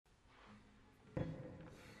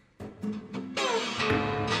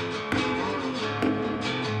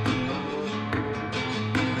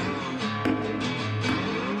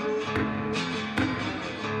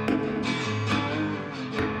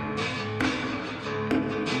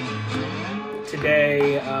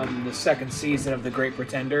today, the second season of The Great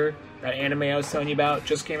Pretender, that anime I was telling you about,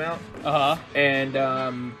 just came out. And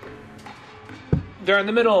they're in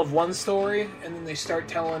the middle of one story, and then they start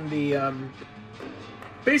telling the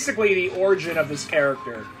basically the origin of this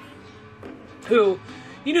character, who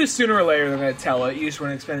you knew sooner or later they're going to tell it. You just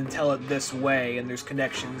weren't expecting to tell it this way, and there's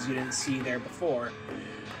connections you didn't see there before.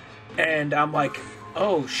 And I'm like,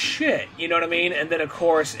 oh shit, you know what I mean? And then of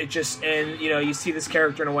course it just ends, you see this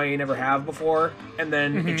character in a way you never have before, and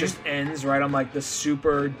then it just ends right on like this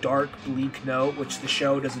super dark, bleak note, which the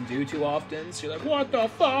show doesn't do too often. So you're like, what the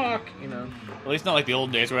fuck? At least not like the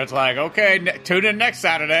old days where it's like, okay, tune in next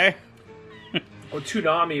Saturday. Or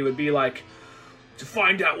Toonami would be like, to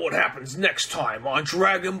find out what happens next time on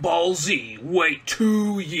Dragon Ball Z, wait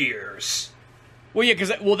 2 years. Well, yeah, because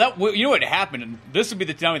you know what happened, and this would be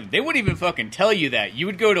the time they wouldn't even fucking tell you that. You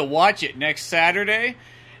would go to watch it next Saturday,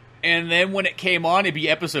 and then when it came on, it'd be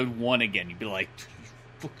episode 1 again. You'd be like,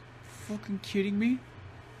 "You fucking kidding me?"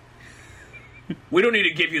 We don't need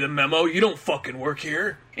to give you the memo. You don't fucking work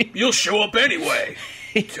here. You'll show up anyway.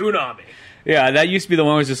 Toonami. Yeah, that used to be the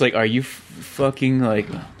one where it's just like, are you fucking like,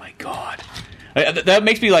 oh my god. That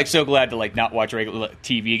makes me like so glad to like not watch regular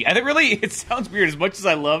TV. And it sounds weird. As much as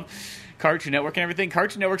I love Cartoon Network and everything,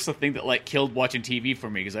 Cartoon Network's the thing that like killed watching TV for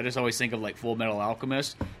me, because I just always think of like Full Metal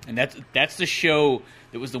Alchemist, and that's the show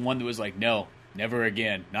that was the one that was like, no, never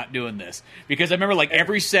again, not doing this. Because I remember like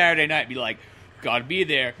every Saturday night be like, gotta be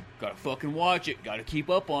there, gotta fucking watch it, gotta keep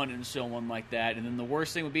up on it, and so on like that. And then the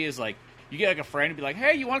worst thing would be is like, you get like a friend and be like,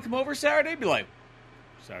 hey, you want to come over Saturday? Be like,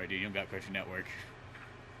 sorry dude, you don't got Cartoon Network.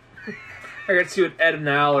 I got to see what Ed and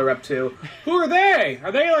Al are up to. Who are they?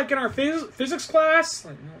 Are they like in our physics class?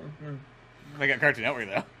 Like, no. They got Cartoon Network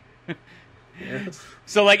though. Yeah.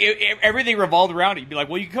 So like everything revolved around it. You'd be like,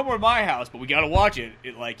 well, you can come over to my house, but we got to watch it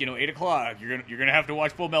at like 8 o'clock. You're gonna have to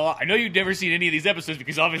watch Full Metal. I know you've never seen any of these episodes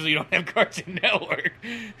because obviously you don't have Cartoon Network.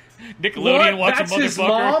 Nickelodeon watching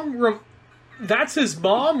motherfucker. That's his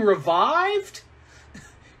mom revived?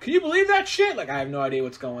 Can you believe that shit? Like, I have no idea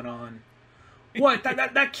what's going on. What?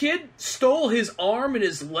 That kid stole his arm and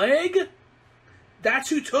his leg? That's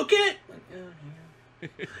who took it? Like, yeah.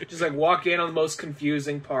 Just like walk in on the most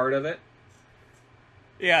confusing part of it.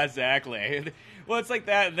 Yeah, exactly. Well, it's like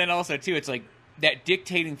that, and then also too, it's like that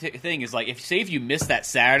dictating thing is like, if you missed that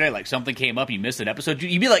Saturday, like something came up, you missed an episode,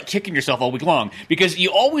 you'd be like kicking yourself all week long, because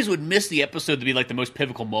you always would miss the episode to be like the most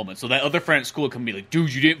pivotal moment. So that other friend at school would come and be like,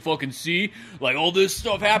 dude, you didn't fucking see? Like, all this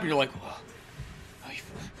stuff happened. You're like, oh,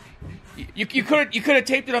 you could have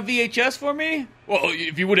taped it on VHS for me? Well,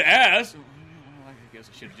 if you would have asked. I guess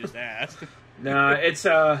I should have just asked. Nah,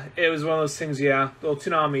 it was one of those things. Yeah, well,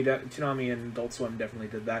 Toonami and Adult Swim definitely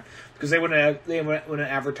did that, because they wouldn't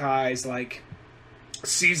advertise like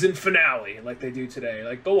season finale like they do today.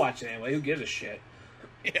 Like, they'll watch it anyway. Who gives a shit?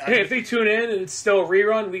 Yeah, hey, if they tune in and it's still a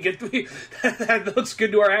rerun, that looks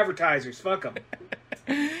good to our advertisers. Fuck them.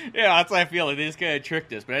 Yeah, that's what I feel. Like they just kind of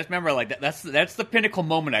tricked us. But I just remember, like, that's the pinnacle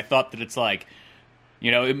moment. I thought that it's like,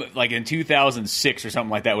 like in 2006 or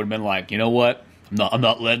something like that would have been like, you know what? I'm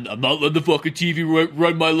not letting the fucking TV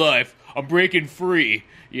run my life. I'm breaking free.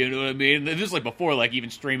 You know what I mean? And just like before, like even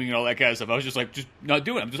streaming and all that kind of stuff, I was just like, just not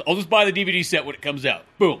doing it. I'll just buy the DVD set when it comes out.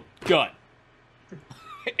 Boom, done.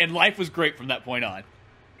 And life was great from that point on.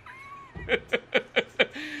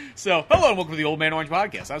 So, hello and welcome to the Old Man Orange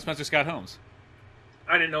Podcast. I'm Spencer Scott Holmes.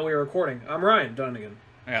 I didn't know we were recording. I'm Ryan Dunnigan.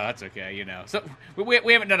 Yeah, that's okay, So,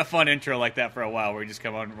 we haven't done a fun intro like that for a while, where we just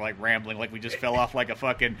come on like rambling like we just fell off like a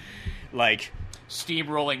fucking, like,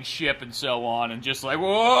 steamrolling ship and so on, and just like,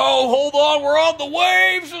 whoa, hold on, we're on the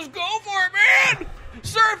waves, let's go for it, man!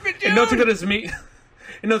 Surf it, dude! And don't think that it's me.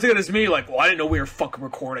 And don't think that it's me, like, well, I didn't know we were fucking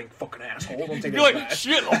recording, fucking asshole. Don't take You're that like, back.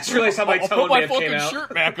 shit, That's really how my tone put my may have came fucking out.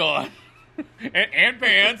 shirt back on. and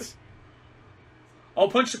pants. I'll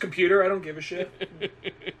punch the computer, I don't give a shit.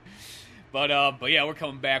 But yeah, we're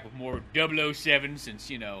coming back with more 007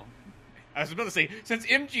 since, I was about to say, since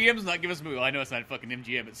MGM's not giving us a movie. Well, I know it's not fucking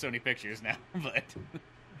MGM, it's Sony Pictures now, but,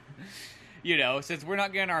 since we're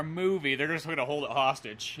not getting our movie, they're just going to hold it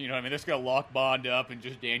hostage. You know what I mean? They're just going to lock Bond up and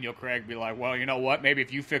just Daniel Craig be like, well, you know what? Maybe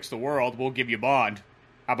if you fix the world, we'll give you Bond.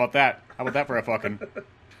 How about that? How about that for a fucking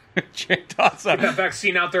toss up? Get that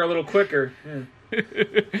vaccine out there a little quicker. Yeah.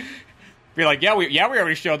 Be like, we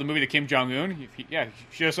already showed the movie to Kim Jong-un. Yeah,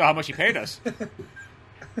 show us how much he paid us.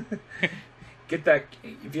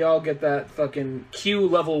 If y'all get that fucking Q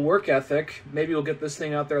level work ethic, maybe we'll get this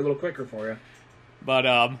thing out there a little quicker for you. But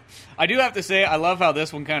I do have to say, I love how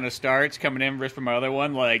this one kind of starts coming in versus from my other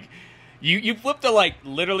one. Like, you flip to like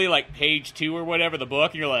literally like page 2 or whatever the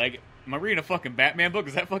book, and you're like, am I reading a fucking Batman book?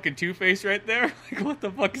 Is that fucking Two-Face right there? Like, what the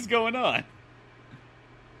fuck is going on?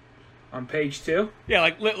 On page 2? Yeah,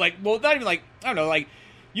 well, not even like, I don't know, like,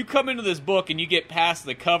 you come into this book and you get past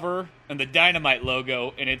the cover and the Dynamite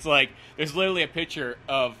logo, and it's like, there's literally a picture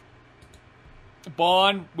of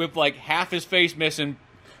Bond with, like, half his face missing,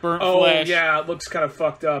 burnt flesh. Oh, yeah, it looks kind of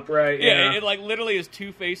fucked up, right? Yeah, it like, literally is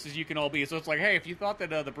two faces you can all be. So it's like, hey, if you thought that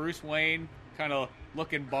the Bruce Wayne kind of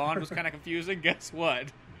looking Bond was kind of confusing, guess what?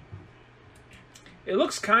 It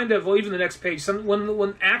looks kind of, well, even the next page,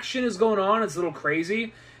 when action is going on, it's a little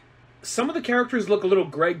crazy. Some of the characters look a little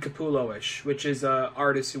Greg Capullo-ish, which is an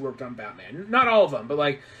artist who worked on Batman. Not all of them, but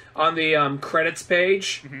like on the credits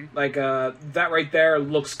page, like that right there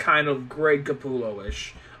looks kind of Greg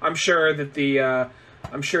Capullo-ish. I'm sure that the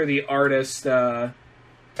artist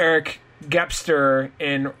Eric Gepster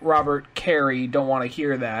and Robert Carey don't want to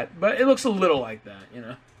hear that, but it looks a little like that, you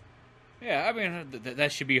know. Yeah, I mean,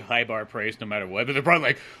 that should be high bar praise no matter what. But they're probably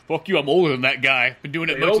like, fuck you, I'm older than that guy. Been doing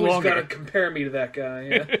it much longer. You always got to compare me to that guy,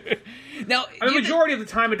 yeah. Now, I mean, majority of the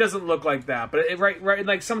time it doesn't look like that. But, right,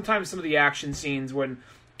 like sometimes some of the action scenes when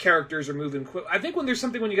characters are moving quick. I think when there's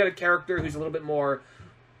something when you got a character who's a little bit more...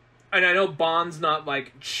 And I know Bond's not,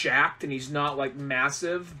 like, jacked and he's not, like,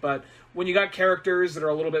 massive. But when you got characters that are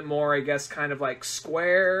a little bit more, I guess, kind of, like,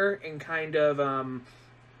 square and kind of...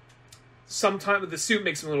 Sometimes the suit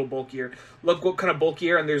makes him a little bulkier. Look what kind of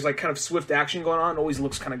bulkier, and there's like kind of swift action going on. Always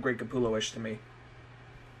looks kind of Greg Capullo-ish to me.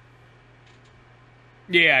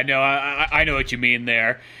 Yeah, no, I know what you mean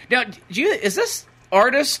there. Now, is this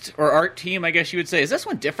artist or art team, I guess you would say, is this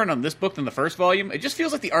one different on this book than the first volume? It just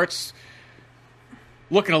feels like the art's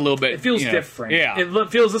looking a little bit... It feels different. Yeah.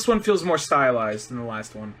 This one feels more stylized than the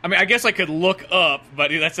last one. I mean, I guess I could look up, but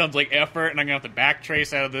that sounds like effort, and I'm going to have to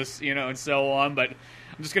backtrace out of this, and so on, but...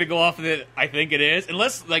 I'm just going to go off of it. I think it is.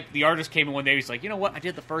 Unless, like, the artist came in one day and he's like, you know what? I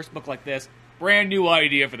did the first book like this. Brand new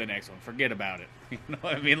idea for the next one. Forget about it. You know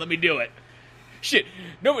what I mean? Let me do it. Shit.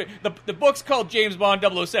 Nobody. The book's called James Bond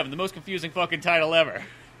 007. The most confusing fucking title ever.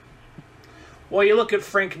 Well, you look at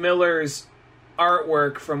Frank Miller's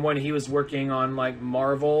artwork from when he was working on, like,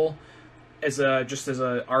 Marvel as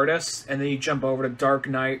an artist, and then you jump over to Dark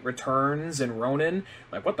Knight Returns and Ronin.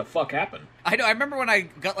 Like, what the fuck happened? I know. I remember when I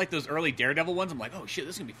got like those early Daredevil ones. I'm like, oh shit,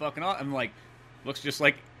 this is gonna be fucking awesome. I'm like, looks just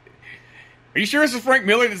like. Are you sure this is Frank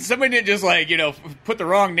Miller? Did somebody didn't just like put the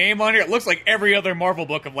wrong name on here? It looks like every other Marvel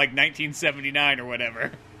book of like 1979 or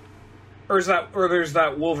whatever. Or there's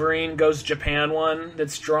that Wolverine Goes to Japan one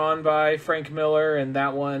that's drawn by Frank Miller, and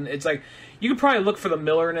that one it's like. You could probably look for the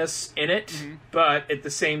Millerness in it, but at the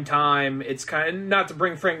same time, it's kind of, not to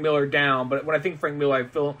bring Frank Miller down, but when I think Frank Miller, I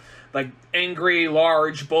feel like angry,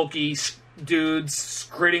 large, bulky dudes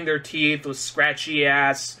gritting their teeth with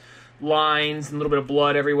scratchy-ass lines and a little bit of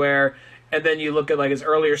blood everywhere. And then you look at like his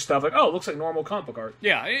earlier stuff, like, oh, it looks like normal comic book art.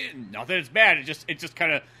 Yeah, not that it's bad, it just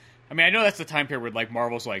kind of, I mean, I know that's the time period where like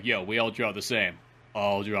Marvel's like, yo, we all draw the same.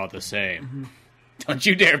 All draw the same. Mm-hmm. Don't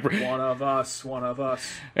you dare. One of us.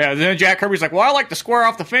 Yeah, then Jack Kirby's like, well, I like to square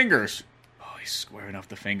off the fingers. Oh, he's squaring off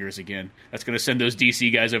the fingers again. That's going to send those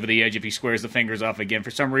DC guys over the edge if he squares the fingers off again.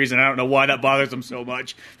 For some reason, I don't know why that bothers him so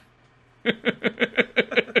much. That's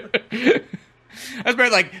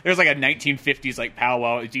better, like, there's like a 1950s like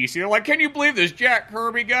powwow at DC. They're like, can you believe this Jack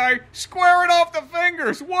Kirby guy squaring off the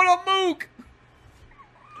fingers? What a mook!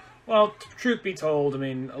 Well, truth be told, I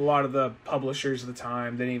mean, a lot of the publishers at the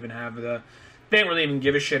time didn't even have the... They didn't really even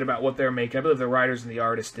give a shit about what they were making. I believe the writers and the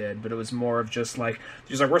artists did, but it was more of just like,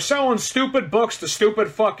 we're selling stupid books to stupid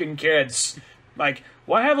fucking kids. Like,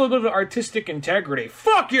 well, I have a little bit of artistic integrity.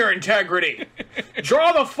 Fuck your integrity!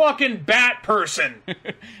 Draw the fucking bat person!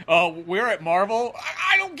 We're at Marvel?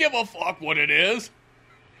 I don't give a fuck what it is.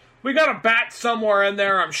 We got a bat somewhere in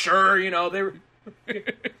there, I'm sure, they were...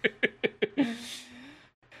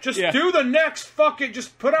 do the next fucking...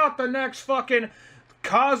 Just put out the next fucking...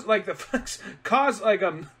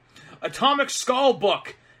 Atomic Skull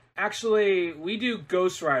book. Actually, we do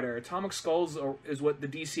Ghost Rider. Atomic Skulls is what the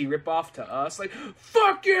DC ripoff to us. Like,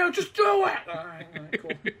 fuck you, just do it! Alright,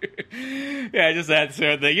 cool. Yeah, just that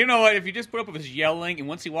sort of thing. You know what, if you just put up with his yelling, and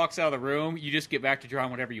once he walks out of the room, you just get back to drawing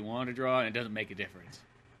whatever you want to draw, and it doesn't make a difference.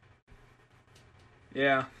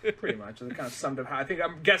 Yeah, pretty much. It kind of summed up how...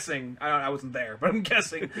 I'm guessing... I wasn't there, but I'm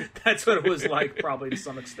guessing that's what it was like, probably, to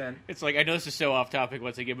some extent. It's like, I know this is so off topic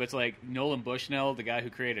once again, but it's like Nolan Bushnell, the guy who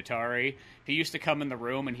created Atari, he used to come in the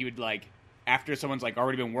room and he would, like, after someone's, like,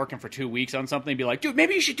 already been working for 2 weeks on something, be like, dude,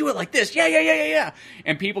 maybe you should do it like this. Yeah.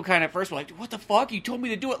 And people kind of at first were like, what the fuck? You told me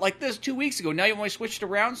to do it like this 2 weeks ago. Now you want to switch it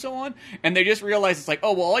around, so on? And they just realize it's like,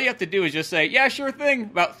 oh, well, all you have to do is just say, yeah, sure thing,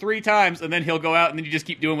 about 3 times, and then he'll go out, and then you just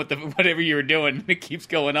keep doing whatever you were doing, and it keeps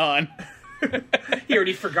going on. He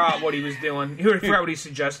already forgot what he was doing. He already forgot what he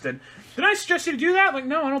suggested. Did I suggest you to do that? Like,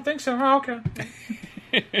 no, I don't think so. Oh, okay.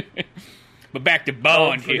 But back to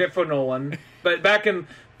Bond. Forgetful Nolan. But back in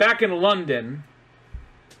London.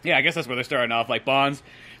 Yeah, I guess that's where they're starting off, like Bonds.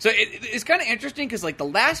 So it's kind of interesting because, like, the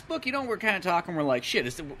last book, we're kind of talking, we're like,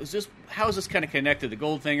 shit, how is this kind of connected to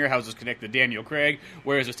Goldfinger? How is this connected to Daniel Craig?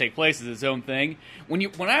 Where does this take place? Is it its own thing? When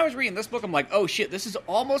I was reading this book, I'm like, oh shit, this is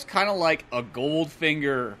almost kind of like a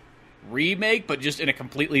Goldfinger remake, but just in a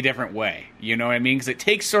completely different way. You know what I mean? Because it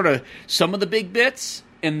takes sort of some of the big bits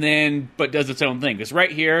but does its own thing. Because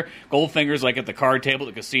right here, Goldfinger's like at the card table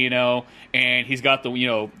at the casino, and he's got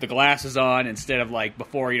the glasses on instead of like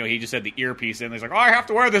before, he just had the earpiece in. He's like, oh, I have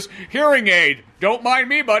to wear this hearing aid. Don't mind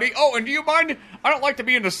me, buddy. Oh, and do you mind? I don't like to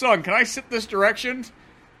be in the sun. Can I sit this direction?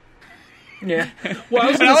 Yeah. Well,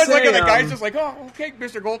 I was like, the guy's just like, oh, okay,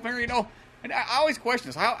 Mr. Goldfinger, And I always question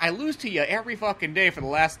this. I lose to you every fucking day for the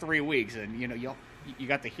last 3 weeks, and you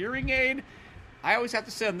got the hearing aid. I always have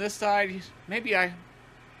to sit on this side. Maybe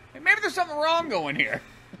there's something wrong going here.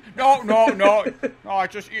 No.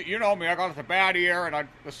 It's just you know me. I got a bad ear, and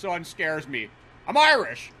the sun scares me. I'm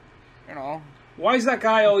Irish, Why is that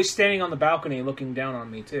guy always standing on the balcony looking down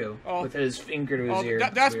on me too, with his finger to his ear?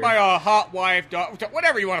 That's my hot wife,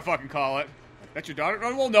 whatever you want to fucking call it. That's your daughter?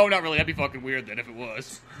 Well, no, not really. That'd be fucking weird then if it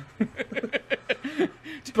was.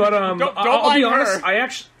 But don't I'll be her.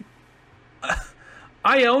 honest.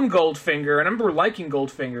 I own Goldfinger, and I remember liking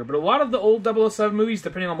Goldfinger. But a lot of the old 007 movies,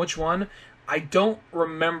 depending on which one, I don't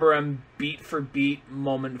remember them beat for beat,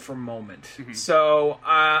 moment for moment. Mm-hmm. So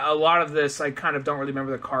a lot of this, I kind of don't really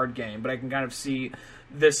remember the card game, but I can kind of see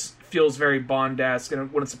this feels very Bond-esque, and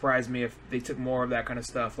it wouldn't surprise me if they took more of that kind of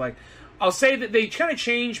stuff. Like, I'll say that they kind of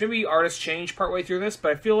changed, maybe artists changed partway through this,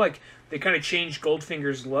 but I feel like they kind of changed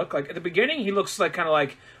Goldfinger's look. Like, at the beginning, he looks like kind of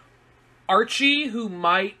like Archie, who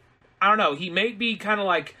might, I don't know, he may be kind of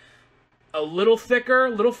like a little thicker, a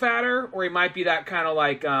little fatter, or he might be that kind of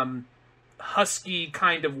like husky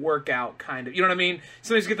kind of workout kind of, you know what I mean?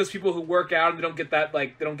 Sometimes you get those people who work out and they don't get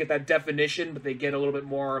that definition, but they get a little bit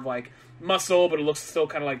more of like muscle, but it looks still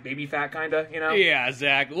kind of like baby fat kind of, Yeah,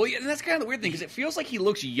 exactly. Well, yeah, and that's kind of the weird thing, because it feels like he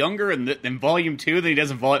looks younger in Volume 2 than he does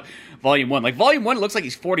in Volume 1. Like, Volume 1 looks like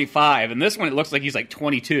he's 45, and this one it looks like he's like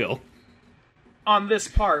 22. On this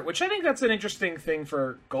part, which I think that's an interesting thing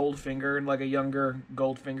for Goldfinger, and like a younger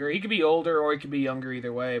Goldfinger. He could be older or he could be younger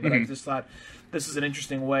either way, but I just thought this is an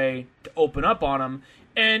interesting way to open up on him.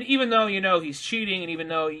 And even though he's cheating, and even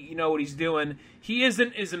though you know what he's doing, he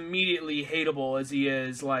isn't as immediately hateable as he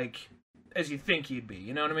is, like, as you think he'd be.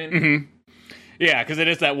 You know what I mean? Mm-hmm. Yeah, because it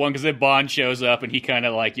is that one, because then Bond shows up, and he kind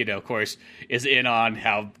of, like, of course, is in on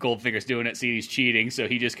how Goldfinger's doing it, see he's cheating, so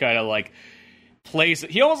he just kind of, like,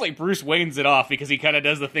 he almost like Bruce Wayne's it off, because he kind of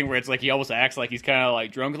does the thing where it's like he almost acts like he's kind of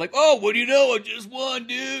like drunk, like, oh, what do you know? I just won,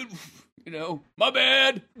 dude. My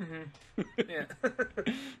bad. Mm-hmm. Yeah.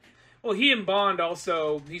 Well, he and Bond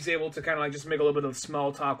also, he's able to kind of like just make a little bit of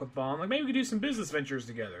small talk with Bond. Like, maybe we could do some business ventures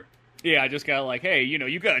together. Yeah, I just kind of like, hey,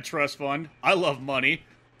 you got a trust fund. I love money.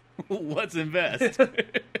 Let's invest.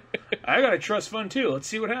 I got a trust fund too. Let's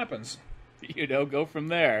see what happens. Go from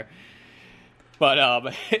there. But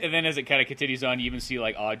and then as it kind of continues on, you even see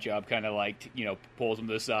like Oddjob kind of like pulls him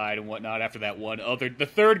to the side and whatnot. After that the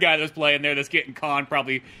third guy that's playing there that's getting conned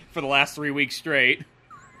probably for the last 3 weeks straight.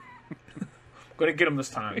 I'm gonna get him this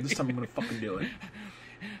time. This time I'm gonna fucking do it.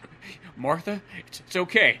 Martha, it's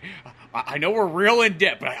okay. I know we're real in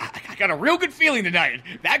debt, but I got a real good feeling tonight.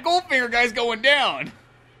 That Goldfinger guy's going down.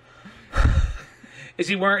 Is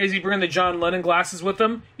he bringing the John Lennon glasses with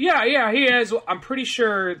him? Yeah, he is. I'm pretty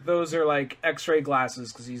sure those are like X-ray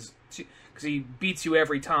glasses because he beats you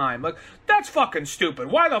every time. Like, that's fucking stupid.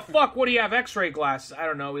 Why the fuck would he have X-ray glasses? I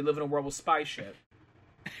don't know. We live in a world with spy shit.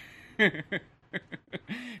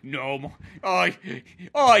 No. No.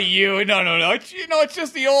 It's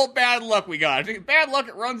just the old bad luck we got. Bad luck,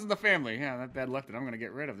 it runs in the family. Yeah, that bad luck that I'm going to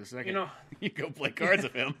get rid of the second. You go play cards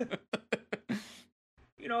with him.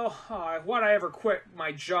 Why'd I ever quit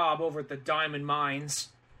my job over at the Diamond Mines?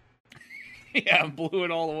 Yeah, I blew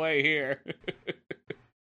it all the way here.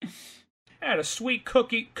 I had a sweet,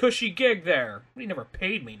 cushy gig there. He never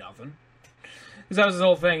paid me nothing. Because that was his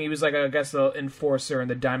whole thing. He was like, I guess, the enforcer in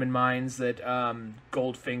the Diamond Mines that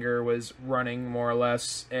Goldfinger was running, more or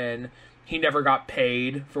less, and he never got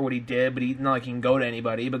paid for what he did, but not like he can go to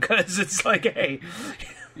anybody, because it's like, hey,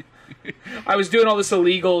 I was doing all this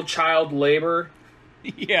illegal child labor.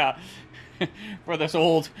 Yeah, for this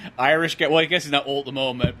old Irish guy. Well, I guess he's not old at the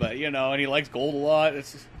moment, but, and he likes gold a lot.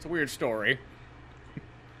 It's a weird story.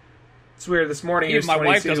 It's weird. This morning, Even my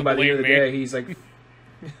wife doesn't by the end believe of the me. day, he's like...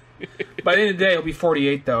 By the end of the day, he'll be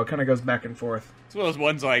 48, though. It kind of goes back and forth. It's one of those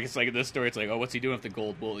ones like, it's like in this story, it's like, oh, what's he doing with the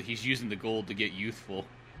gold? Well, he's using the gold to get youthful.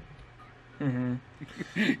 Mm-hmm.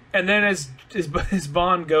 And then as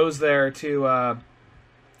Bond goes there to,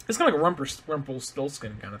 it's kind of like a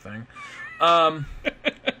Rumpelstiltskin kind of thing.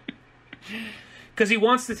 Because he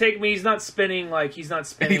wants to take me, he's not spinning. Like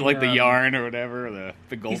the yarn or whatever,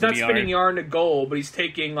 the gold. He's not spinning yarn to gold, but he's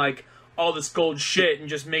taking like all this gold shit and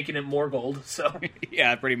just making it more gold. So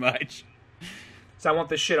yeah, pretty much. So I want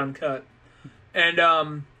this shit uncut.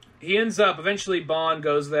 And he ends up, eventually Bond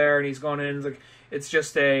goes there and he's going in, like, it's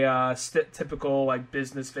just a typical like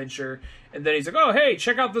business venture. And then he's like, oh, hey,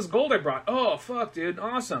 check out this gold I brought. Oh, fuck, dude,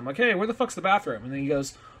 awesome. Like, hey, where the fuck's the bathroom? And then he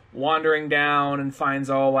goes wandering down and finds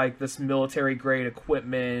all like this military-grade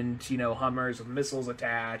equipment, you know, Hummers with missiles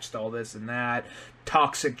attached, all this and that,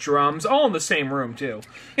 toxic drums, all in the same room, too.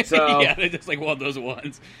 So yeah, it's like one of those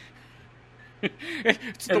ones.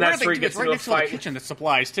 And that's where he gets right next to the kitchen that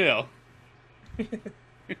supplies, too. You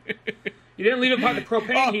didn't leave it by the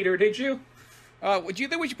propane heater, did you? Would you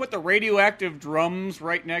think we should put the radioactive drums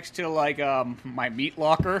right next to, like, my meat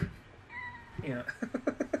locker? Yeah.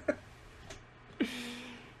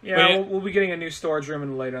 Yeah, we'll be getting a new storage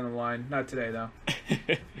room later on the line. Not today, though.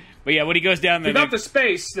 But yeah, when he goes down there... Without the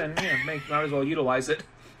space, then might as well utilize it.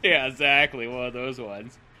 Yeah, exactly. One of those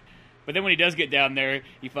ones. But then when he does get down there,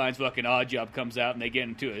 he finds fucking Oddjob comes out, and they get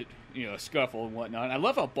into a scuffle and whatnot. And I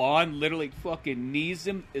love how Bond literally fucking knees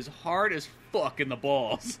him as hard as fuck in the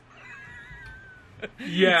balls.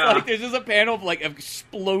 Yeah. It's like there's just a panel of like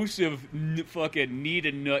explosive fucking knee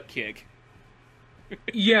to nut kick.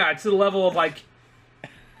 Yeah, to the level of like,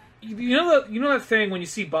 you know that thing when you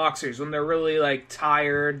see boxers when they're really like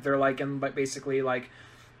tired, they're like in basically like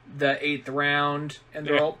the 8th round, and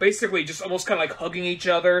they're all basically just almost kind of like hugging each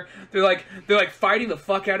other. They're like fighting the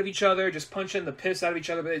fuck out of each other, just punching the piss out of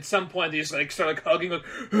each other. But at some point, they just like start like hugging,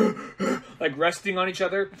 like resting on each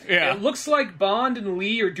other. Yeah, and it looks like Bond and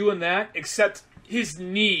Lee are doing that, except his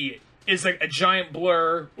knee is like a giant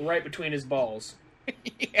blur right between his balls.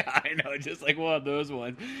 Yeah, I know, just like one of those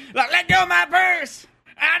ones. Like, let go of my purse!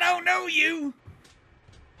 I don't know you!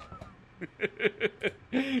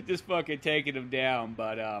 Just fucking taking him down,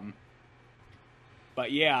 but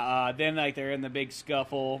yeah, then like they're in the big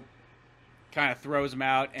scuffle, kind of throws him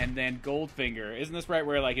out, and then Goldfinger, isn't this right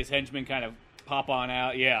where like his henchmen kind of pop on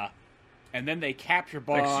out? Yeah. And then they capture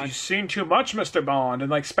Bond. Like, you've seen too much, Mr. Bond. And,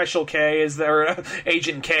 like, Special K is there.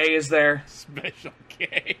 Agent K is there. Special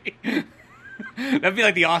K. That'd be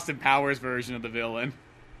like the Austin Powers version of the villain.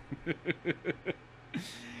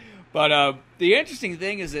 But the interesting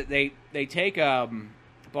thing is that they take Bond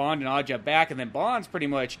and Oddjob back, and then Bond's pretty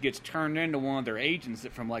much gets turned into one of their agents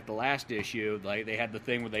that from, like, the last issue. Like, they had the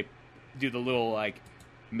thing where they do the little, like,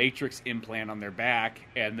 Matrix implant on their back,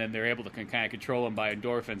 and then they're able to kind of control them by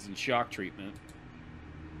endorphins and shock treatment.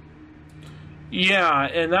 Yeah,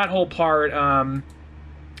 and that whole part,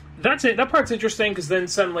 that's it. That part's interesting because then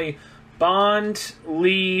suddenly Bond,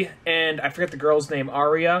 Lee, and I forget the girl's name,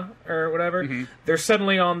 Arya or whatever. Mm-hmm. They're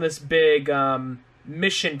suddenly on this big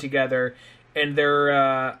mission together, and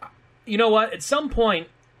they're, you know what? At some point,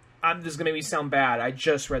 this is gonna make me sound bad. I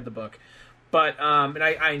just read the book. But, and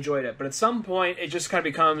I enjoyed it. But at some point, it just kind of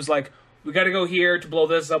becomes like, we got to go here to blow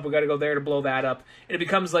this up, we got to go there to blow that up. And it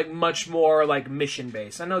becomes like much more like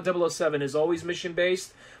mission-based. I know 007 is always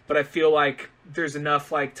mission-based, but I feel like there's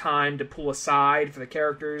enough like time to pull aside for the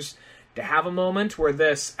characters to have a moment where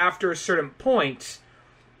this, after a certain point,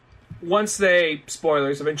 once they,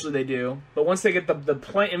 spoilers, eventually they do, but once they get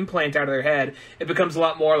the implant out of their head, it becomes a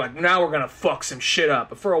lot more like, now we're going to fuck some shit up.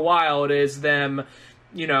 But for a while, it is them,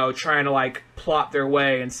 you know, trying to, like, plot their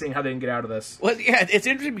way and seeing how they can get out of this. Well, yeah, it's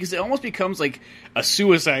interesting because it almost becomes, like, a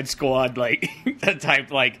Suicide Squad, like,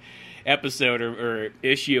 type, like, episode or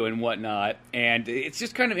issue and whatnot. And it's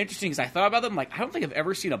just kind of interesting because I thought about them, like, I don't think I've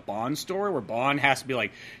ever seen a Bond story where Bond has to be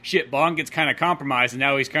like, shit, Bond gets kind of compromised and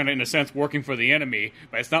now he's kind of, in a sense, working for the enemy.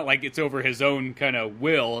 But it's not like it's over his own kind of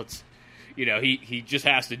will. It's, you know, he just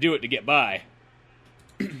has to do it to get by.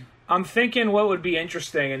 I'm thinking what would be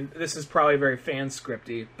interesting, and this is probably very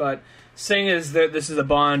fan-scripty, but seeing as that this is a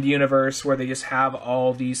Bond universe where they just have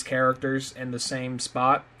all these characters in the same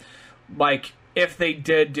spot, like, if they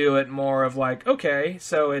did do it more of like, okay,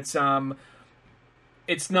 so it's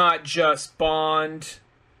not just Bond,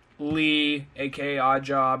 Lee, aka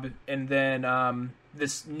Oddjob, and then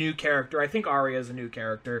this new character. I think Arya is a new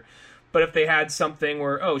character. But if they had something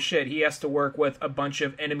where, oh shit, he has to work with a bunch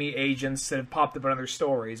of enemy agents that have popped up in other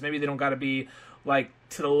stories. Maybe they don't got to be, like,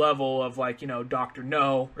 to the level of, like, you know, Dr.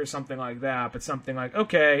 No or something like that. But something like,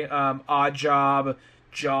 okay, Oddjob,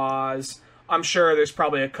 Jaws, I'm sure there's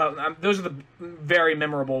probably a couple. Those are the very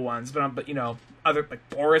memorable ones, but you know, other like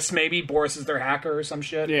Boris maybe. Boris is their hacker or some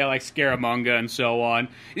shit. Yeah, like Scaramanga and so on.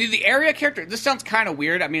 The Area character, this sounds kind of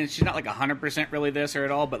weird. I mean, she's not like 100% really this or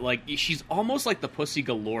at all, but like she's almost like the Pussy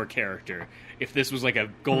Galore character if this was like a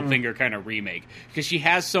Goldfinger kind of remake, because she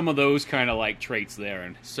has some of those kind of like traits there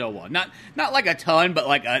and so on. Not like a ton, but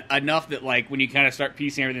like enough that like when you kind of start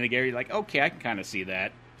piecing everything together, you're like, okay, I can kind of see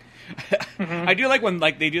that. I do like when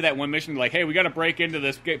like they do that one mission, like, hey, we got to break into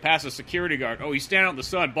this, get past a security guard. Oh, he's standing out in the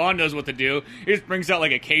sun. Bond knows what to do. He just brings out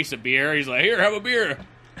like a case of beer. He's like, here, have a beer.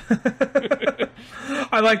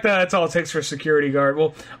 I like that. That's all it takes for a security guard.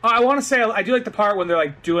 Well, I want to say I do like the part when they're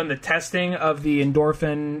like doing the testing of the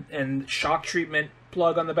endorphin and shock treatment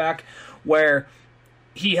plug on the back, where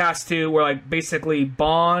he has to, where like basically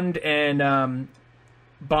Bond and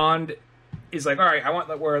Bond is like, all right, I want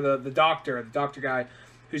like where the doctor guy.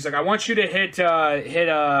 Who's like, I want you to hit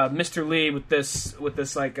Mr. Lee with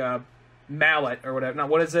this like mallet or whatever. No,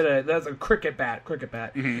 what is it? That's a cricket bat.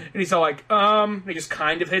 Mm-hmm. And he's all like, he just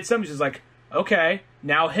kind of hits him. He's just like, okay,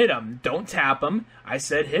 now hit him. Don't tap him. I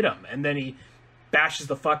said hit him. And then he bashes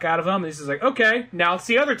the fuck out of him. And he's just like, okay, now it's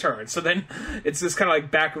the other turn. So then it's this kind of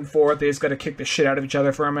like back and forth. They just got to kick the shit out of each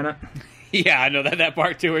other for a minute. Yeah, I know that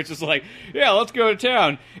part too. It's just like, yeah, let's go to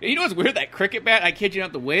town. And you know what's weird? That cricket bat, I kid you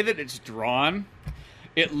not, the way that it's drawn,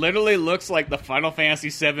 it literally looks like the Final Fantasy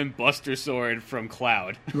VII Buster Sword from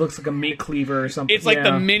Cloud. It looks like a meat cleaver or something. It's like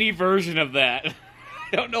the mini version of that.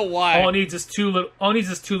 I don't know why. All it needs is two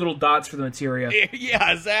little dots for the materia.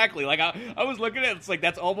 Yeah, exactly. Like I was looking at it, it's like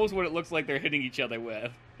that's almost what it looks like they're hitting each other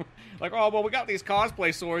with. Like, oh well, we got these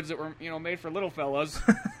cosplay swords that were made for little fellas.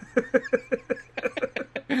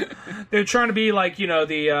 They're trying to be like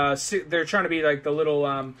they're trying to be like the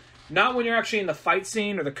little. Not when you're actually in the fight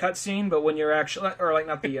scene or the cut scene, but when you're actually, or like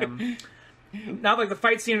not the, not like the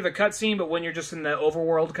fight scene or the cut scene, but when you're just in the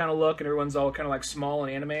overworld kind of look and everyone's all kind of like small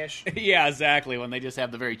and anime-ish. Yeah, exactly. When they just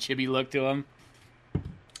have the very chibi look to them.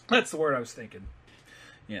 That's the word I was thinking.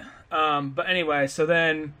 Yeah. But anyway, so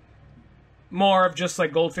then more of just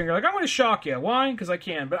like Goldfinger, like, I'm going to shock you. Why? Because I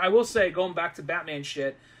can. But I will say, going back to Batman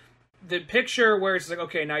shit, the picture where it's like,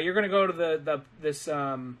 okay, now you're going to go to this.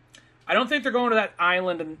 I don't think they're going to that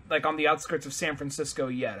island and like on the outskirts of San Francisco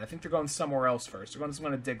yet. I think they're going somewhere else first. They're going to some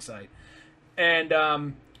kind of dig site.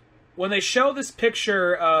 And when they show this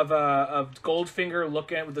picture of Goldfinger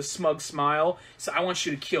looking at with a smug smile, so I want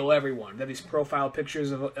you to kill everyone. They have these profile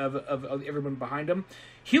pictures of everyone behind him.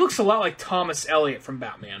 He looks a lot like Thomas Elliot from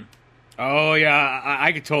Batman. Oh yeah,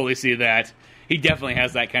 I could totally see that. He definitely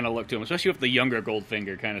has that kind of look to him, especially with the younger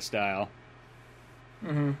Goldfinger kind of style.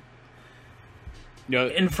 Mm-hmm. No,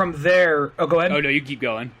 and from there... Oh, go ahead. Oh, no, you keep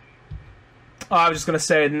going. Oh, I was just going to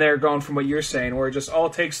say, and they're going from what you're saying, where it just all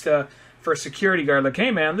it takes for a security guard, like, hey,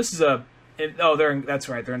 man, this is that's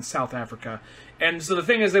right, they're in South Africa. And so the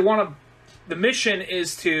thing is, the mission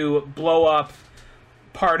is to blow up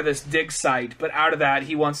part of this dig site, but out of that,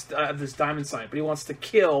 he wants this diamond site, but he wants to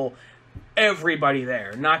kill everybody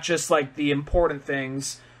there, not just, like, the important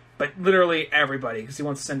things, but literally everybody, because he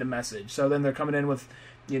wants to send a message. So then they're coming in with...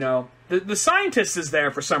 the scientist is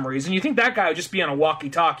there for some reason. You think that guy would just be on a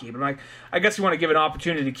walkie-talkie, but like, I guess you want to give an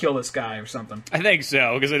opportunity to kill this guy or something. I think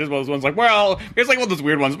so, because it is one of those ones like, well, it's like one of those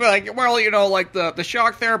weird ones, but like, well, like the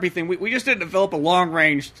shock therapy thing, we just didn't develop a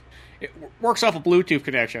long-range, it works off a Bluetooth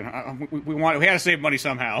connection. We had to save money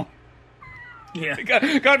somehow. Yeah.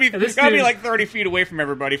 Gotta be like 30 feet away from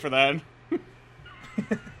everybody for that.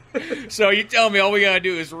 So you tell me all we gotta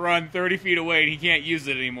do is run 30 feet away and he can't use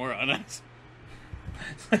it anymore on us.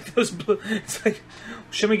 It's like,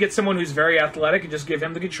 should we get someone who's very athletic and just give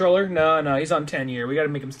him the controller? No, he's on tenure. We got to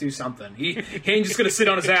make him do something. He ain't just going to sit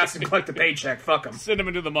on his ass and collect the paycheck. Fuck him. Send him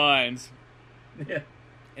into the mines. Yeah.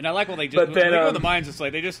 And I like when they just when they go to the mines. It's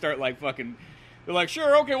like they just start like fucking. They're like,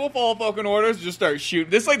 sure, okay, we'll follow fucking orders. Just start shooting.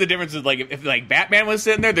 This is like the difference is like if like Batman was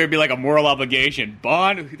sitting there, there'd be like a moral obligation.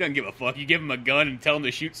 Bond, he doesn't give a fuck. You give him a gun and tell him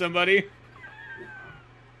to shoot somebody.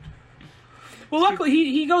 Well, luckily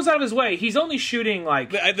he goes out of his way. He's only shooting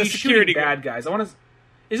like the security bad guys.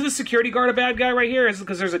 Isn't the security guard a bad guy right here? Is it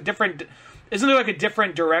because there's a different? Isn't there like a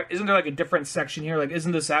different section here? Like,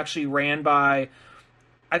 isn't this actually ran by?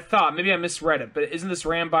 I thought maybe I misread it, but isn't this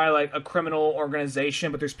ran by like a criminal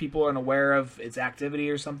organization? But there's people unaware of its activity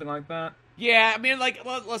or something like that. Yeah, I mean, like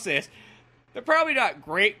let's say this. They're probably not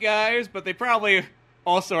great guys, but they probably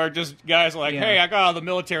also are just guys like, hey, I got out of the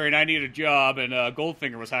military and I need a job, and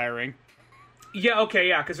Goldfinger was hiring. Yeah, okay,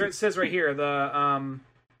 yeah, because it says right here, the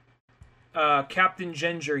Captain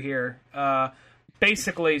Ginger here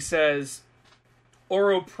basically says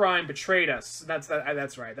Oro Prime betrayed us. That's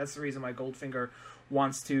right. That's the reason why Goldfinger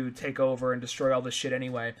wants to take over and destroy all this shit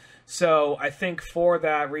anyway. So I think for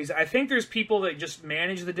that reason, I think there's people that just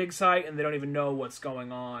manage the dig site and they don't even know what's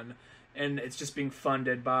going on, and it's just being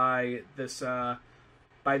funded by this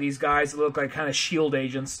by these guys that look like kind of SHIELD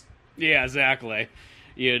agents. Yeah, exactly.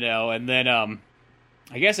 And then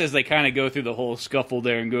I guess as they kind of go through the whole scuffle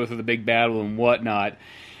there and go through the big battle and whatnot,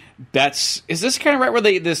 is this kind of right where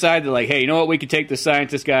they decide that, like, hey, you know what, we could take the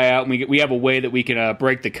scientist guy out and we have a way that we can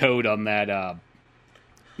break the code on that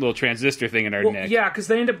little transistor thing in our neck. Yeah, because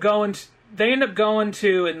they end up going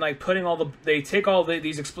to and like putting they take all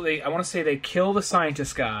these I want to say they kill the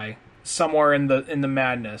scientist guy somewhere in the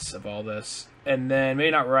madness of all this, and then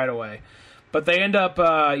maybe not right away, but they end up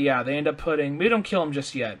putting, maybe don't kill him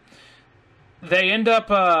just yet. They end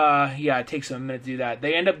up it takes them a minute to do that.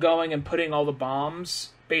 They end up going and putting all the bombs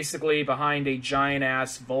basically behind a giant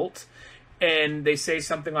ass vault, and they say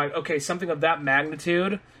something like, okay, something of that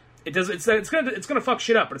magnitude, it's gonna fuck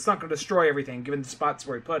shit up, but it's not gonna destroy everything given the spots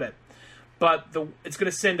where he put it. But it's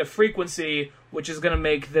gonna send a frequency which is gonna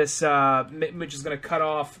make this which is gonna cut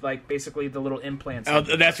off like basically the little implants. Oh,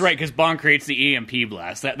 that's right, because Bond creates the EMP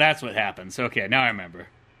blast. That's what happens. Okay, now I remember.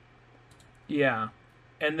 Yeah.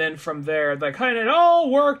 And then from there, like, kind of, it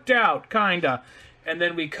all worked out, kinda. And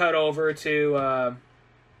then we cut over to, what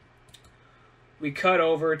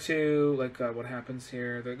happens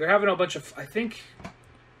here? They're having a bunch of, I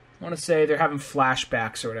want to say they're having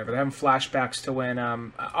flashbacks or whatever. They're having flashbacks to when,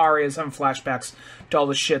 Arya's having flashbacks to all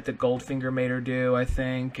the shit that Goldfinger made her do, I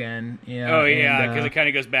think, and, yeah. Oh, yeah, because it kind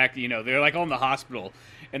of goes back to, they're, like, on the hospital,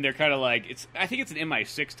 and they're kind of like, I think it's an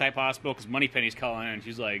MI6 type hospital, because Moneypenny's calling in, and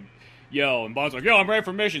she's like, yo, and Bond's like, yo, I'm ready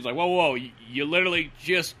for missions. Like, whoa, you literally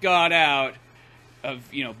just got out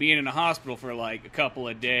of, being in a hospital for, like, a couple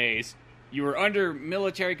of days. You were under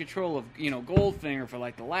military control of, Goldfinger for,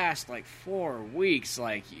 like, the last, like, 4 weeks.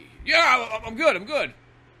 Like, yeah, I'm good. No,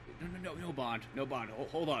 Bond.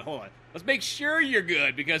 Hold on. Let's make sure you're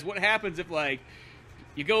good, because what happens if, like,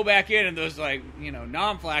 you go back in and those, like,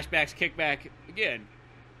 non-flashbacks kick back again?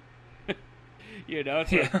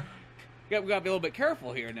 It's like, we gotta be a little bit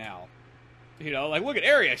careful here now. Like, look at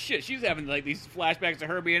Arya. Shit, she's having, like, these flashbacks of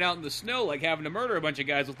her being out in the snow, like, having to murder a bunch of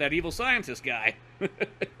guys with that evil scientist guy.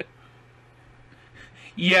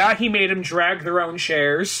 Yeah, he made them drag their own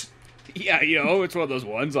chairs. Yeah, it's one of those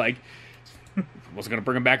ones, like, wasn't gonna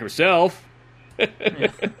bring him back herself. But,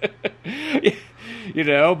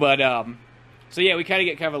 so yeah, we kind of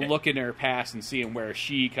get kind of a look in her past and seeing where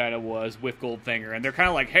she kind of was with Goldfinger, and they're kind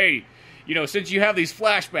of like, hey, since you have these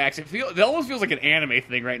flashbacks, it almost feels like an anime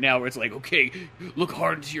thing right now where it's like, okay, look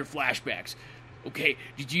hard into your flashbacks. Okay,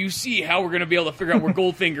 did you see how we're going to be able to figure out where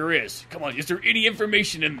Goldfinger is? Come on, is there any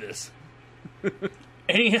information in this?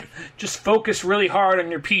 Just focus really hard on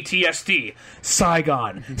your PTSD.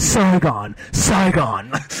 Saigon.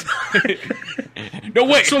 No,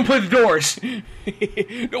 wait. Someone play the Doors.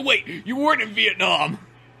 No, wait, you weren't in Vietnam.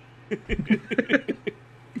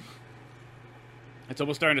 It's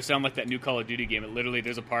almost starting to sound like that new Call of Duty game. It literally,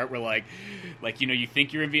 there's a part where, like you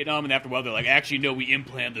think you're in Vietnam, and after a while, they're like, actually, no, we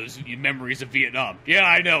implant those memories of Vietnam. Yeah,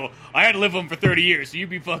 I know. I had to live them for 30 years, so you'd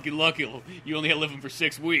be fucking lucky. You only had to live them for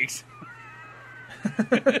 6 weeks.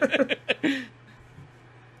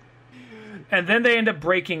 And then they end up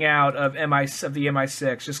breaking out of the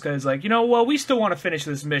MI6 just because, like, we still want to finish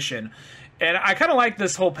this mission. And I kind of like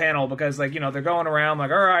this whole panel because, like, they're going around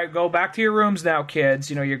like, all right, go back to your rooms now, kids.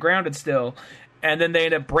 You're grounded still. And then they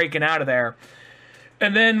end up breaking out of there.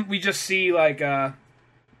 And then we just see, like,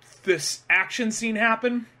 this action scene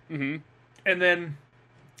happen. Mm-hmm. And then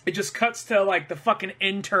it just cuts to, like, the fucking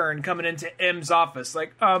intern coming into M's office.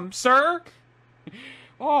 Like, sir?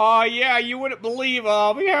 Oh, yeah, you wouldn't believe,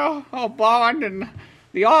 Bond and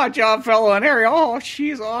the odd job fellow in area. Oh,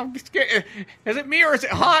 she's scared. Is it me or is it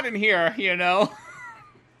hot in here,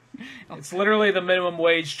 It's literally the minimum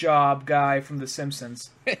wage job guy from The Simpsons.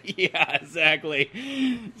 Yeah, exactly.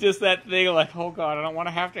 Just that thing like, oh God, I don't want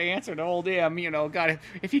to have to answer to old him. God,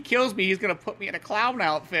 if he kills me, he's going to put me in a clown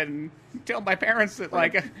outfit and tell my parents that,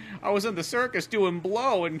 like, I was in the circus doing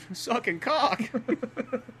blow and sucking cock.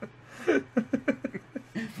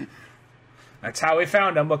 That's how we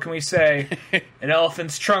found him. What can we say? An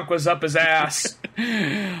elephant's trunk was up his ass.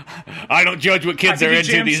 I don't judge what kids are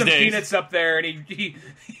into these some days. Peanuts up there, and he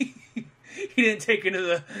didn't take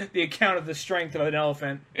into the account of the strength of an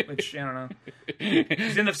elephant. Which, I don't know.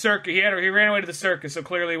 He's in the circus. He ran away to the circus, so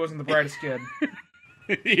clearly he wasn't the brightest kid.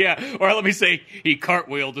 Yeah, or let me say, he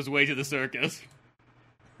cartwheeled his way to the circus.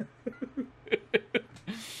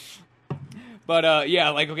 But,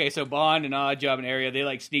 yeah, like, okay, so Bond and Oddjob and Arya, they,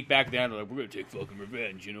 like, sneak back down. They're like, we're gonna take fucking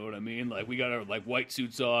revenge, you know what I mean? Like, we got our, like, white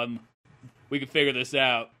suits on. we can figure this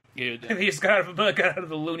out. He just got out of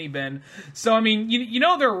the loony bin. So, I mean, you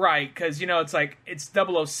know they're right, because, it's like, it's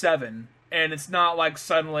 007, and it's not like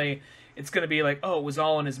suddenly it's going to be like, oh, it was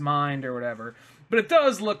all in his mind or whatever. But it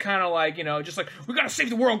does look kind of like, just like, we gotta save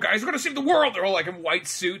the world, guys, we gotta save the world! They're all like in white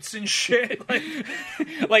suits and shit. Yeah,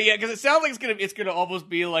 because it sounds like it's gonna almost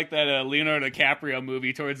be like that Leonardo DiCaprio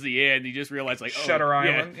movie towards the end. You just realize, like, Shutter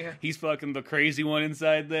Island. Yeah, he's fucking the crazy one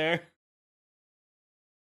inside there.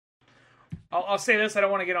 I'll say this, I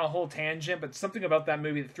don't want to get on a whole tangent, but something about that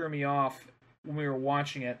movie that threw me off when we were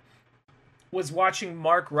watching it was watching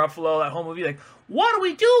Mark Ruffalo, that whole movie, like, what do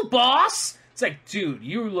we do, boss? It's like, dude,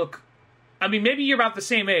 you look... I mean, maybe you're about the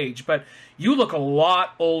same age, but you look a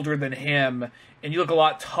lot older than him, and you look a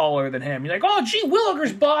lot taller than him. You're like, oh, gee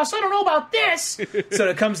willikers, boss, I don't know about this! So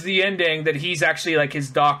it comes to the ending that he's actually, like, his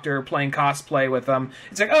doctor playing cosplay with him.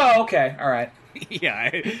 It's like, oh, okay, all right. Yeah,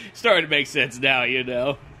 it's starting to make sense now,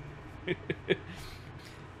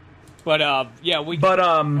 But I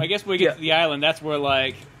guess we get to the island. That's where,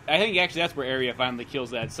 like, I think actually that's where Arya finally kills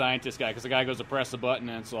that scientist guy, because the guy goes to press the button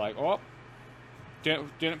and it's like, oh,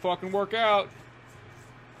 didn't fucking work out.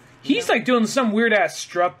 He's like doing some weird ass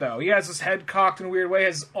strut though. He has his head cocked in a weird way,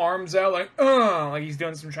 his arms out like he's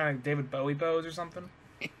doing some trying to David Bowie pose or something.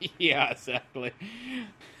 Yeah, exactly.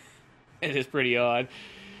 It is pretty odd.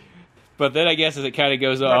 But then I guess as it kind of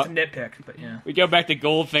goes off, not to nitpick, but yeah, we go back to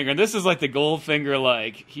Goldfinger, and this is like the Goldfinger,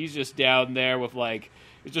 like he's just down there with like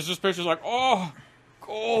it's just this picture's like, oh,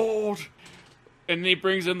 gold, and then he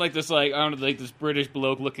brings in like this like I don't know like this British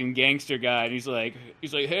bloke looking gangster guy, and he's like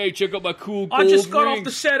hey, check out my cool gold I just got rings. off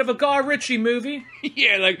the set of a Guy Ritchie movie.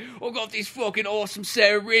 Yeah, like I got these fucking awesome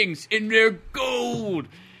set of rings, and they're gold.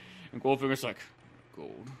 And Goldfinger's like,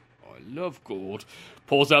 gold. I love gold.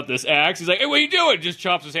 Pulls out this axe. He's like, hey, what are you doing? Just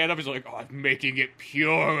chops his hand up. He's like, oh, I'm making it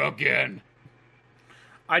pure again.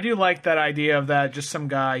 I do like that idea of that. Just some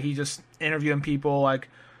guy, he just interviewing people like,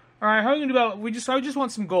 all right, how are you gonna do about? I just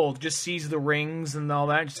want some gold. Just sees the rings and all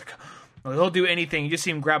that. Just like, well, he'll do anything. You just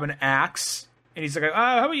see him grab an axe, and he's like,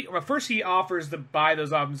 how about you? Well, first he offers to buy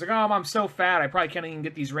those off. He's like, oh, I'm so fat, I probably can't even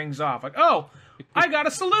get these rings off. Like, oh, I got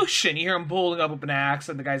a solution. You hear him pulling up with an axe,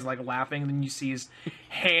 and the guy's like laughing. And then you see his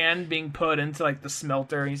hand being put into like the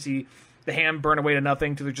smelter, and you see the hand burn away to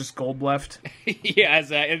nothing till there's just gold left. Yeah,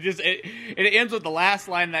 it ends with the last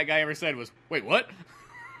line that guy ever said was, "Wait, what?"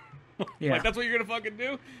 Yeah, like that's what you're gonna fucking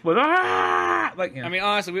do? With like, yeah. I mean,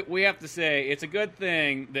 honestly, we have to say it's a good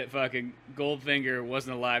thing that fucking Goldfinger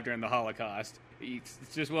wasn't alive during the Holocaust. It's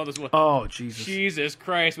just one of those. Oh, Jesus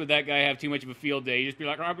Christ! Would that guy have too much of a field day? He'd just be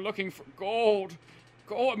like, I'm looking for gold.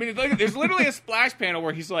 I mean, there's literally a splash panel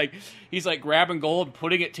where he's like grabbing gold, and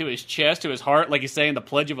putting it to his chest, to his heart, like he's saying the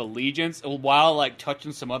Pledge of Allegiance, while like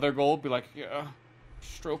touching some other gold. Be like, yeah,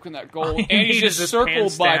 stroking that gold, and he's just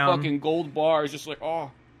circled by fucking gold bars, just like,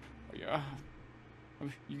 oh, yeah.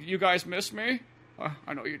 You guys miss me?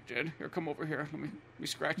 I know you did. Here, come over here. Let me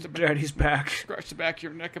scratch the back. Daddy's back. Scratch the back of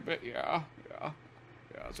your neck a bit. Yeah,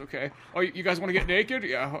 it's okay. Oh, you guys want to get naked?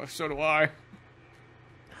 Yeah, so do I.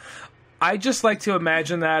 I just like to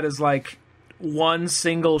imagine that as like one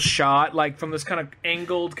single shot, like from this kind of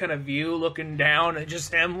angled kind of view, looking down, and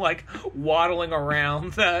just him like waddling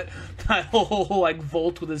around that whole like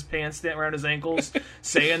vault with his pants down around his ankles,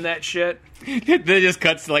 saying that shit. Then it just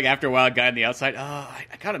cuts to like after a while, a guy on the outside. Oh, I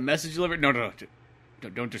got a message delivered. No,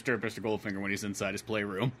 don't disturb Mr. Goldfinger when he's inside his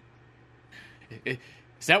playroom.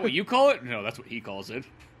 Is that what you call it? No, that's what he calls it.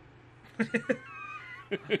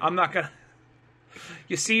 I'm not gonna.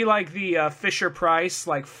 You see, like, the Fisher-Price,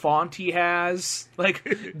 like, font he has, like,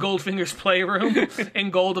 Goldfinger's Playroom,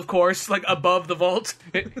 in gold, of course, like, above the vault.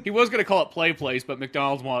 He was going to call it Play Place, but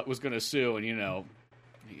McDonald's was going to sue, and,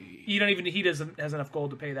 he doesn't has enough gold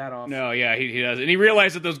to pay that off. No, yeah, he does. And he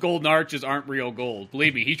realized that those golden arches aren't real gold.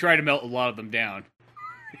 Believe me, he tried to melt a lot of them down.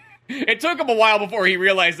 It took him a while before he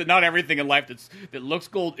realized that not everything in life that looks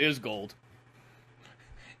gold is gold.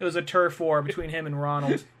 It was a turf war between him and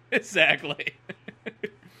Ronald. Exactly.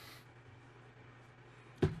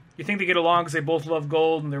 You think they get along because they both love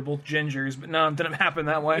gold and they're both gingers, but no, it didn't happen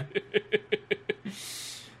that way.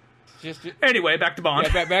 Anyway, back to Bond.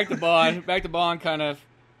 Yeah, back to Bond. Back to Bond kind of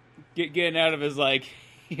getting out of his, like,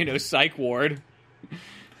 psych ward.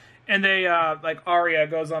 And they, Arya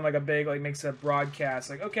goes on, like, a big, like, makes a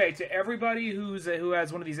broadcast. Like, okay, to everybody who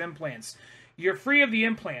has one of these implants, you're free of the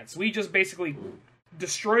implants. We just basically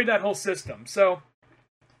destroyed that whole system. So,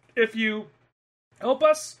 if you help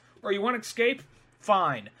us or you want to escape,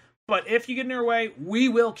 fine. But if you get in our way, we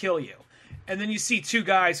will kill you. And then you see two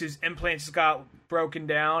guys whose implants got broken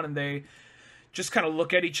down, and they just kind of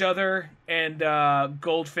look at each other, and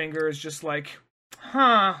Goldfinger is just like,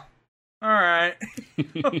 huh, All right.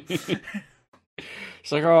 It's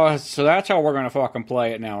like, oh, so that's how we're gonna fucking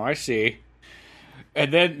play it now. I see.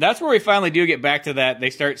 And then that's where we finally do get back to that.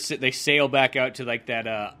 They sail back out to like that.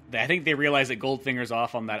 I think they realize that Goldfinger's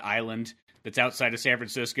off on that island that's outside of San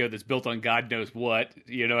Francisco that's built on God knows what.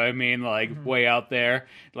 You know what I mean? Like way out there.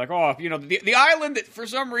 Like, oh, you know, the island that for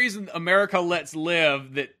some reason America lets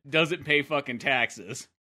live that doesn't pay fucking taxes.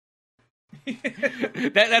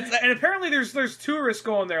 And apparently there's tourists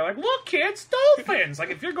going there like, look kids, dolphins. Like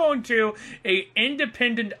if you're going to a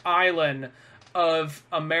independent island of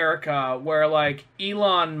America where like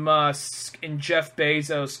Elon Musk and Jeff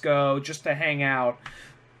Bezos go just to hang out,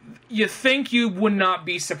 you think you would not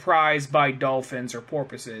be surprised by dolphins or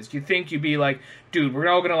porpoises. You think you'd be like, dude, we're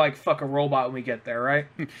all gonna like fuck a robot when we get there, right?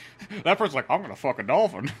 That person's like, I'm gonna fuck a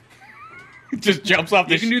dolphin. Just jumps off.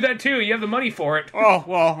 You can do that too. You have the money for it. Oh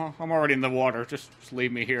well, I'm already in the water. Just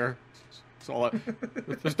leave me here.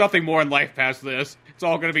 There's nothing more in life past this. It's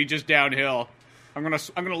all gonna be just downhill. I'm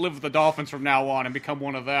gonna live with the dolphins from now on and become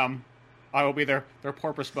one of them. I will be their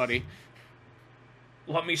porpoise buddy.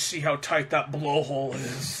 Let me see how tight that blowhole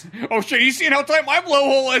is. Oh shit! You seen how tight my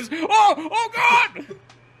blowhole is? Oh god!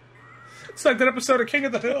 It's like that episode of King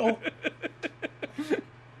of the Hill.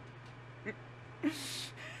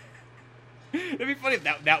 It'd be funny if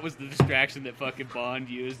that was the distraction that fucking Bond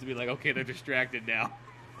used to be like, okay, they're distracted now.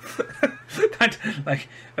 Like,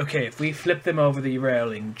 okay, if we flip them over the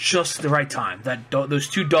railing just the right time, those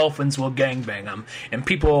two dolphins will gangbang them, and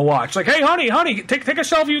people will watch. Like, hey, honey, take a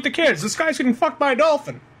selfie with the kids. This guy's getting fucked by a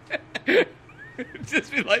dolphin.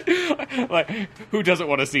 Just be like, who doesn't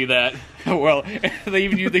want to see that? Well,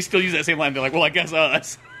 they still use that same line. They're like, well, I guess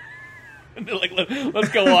us. And they're like, let's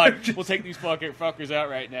go on. We'll take these fuckers out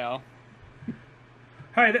right now.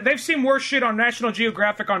 Hey, they've seen worse shit on National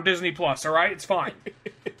Geographic on Disney Plus. All right, it's fine.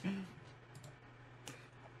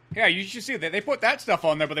 Yeah, you should see that they put that stuff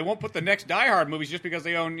on there, but they won't put the next Die Hard movies just because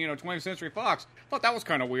they own 20th Century Fox. I thought that was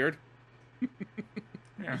kind of weird.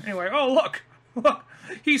 Yeah. Anyway, oh look,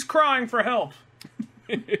 he's crying for help.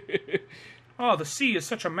 Oh, the sea is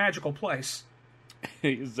such a magical place.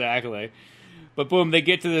 Exactly. But boom, they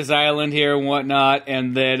get to this island here and whatnot,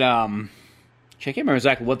 and then I can't remember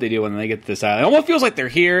exactly what they do when they get to this island. It almost feels like they're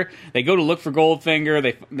here. They go to look for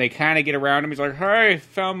Goldfinger. They kind of get around him. He's like, hey,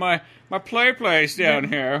 found my play place down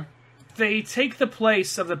here. They take the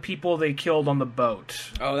place of the people they killed on the boat.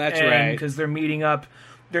 Oh, that's right. Because they're meeting up.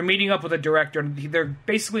 They're meeting up with a director. They're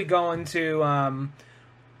basically going to.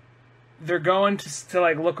 They're going to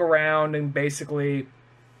like look around and basically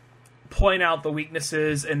point out the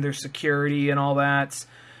weaknesses in their security and all that.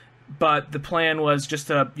 But the plan was just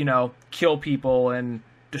to, kill people and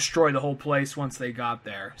destroy the whole place once they got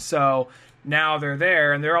there. So now they're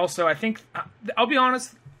there, and they're also, I think, I'll be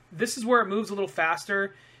honest, this is where it moves a little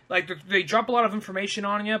faster. Like, they drop a lot of information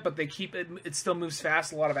on you, but they keep it still moves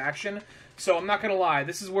fast, a lot of action. So I'm not going to lie,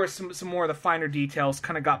 this is where some more of the finer details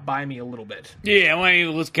kind of got by me a little bit. Yeah,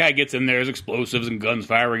 when this guy gets in there, there's explosives and guns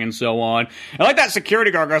firing and so on. I like that security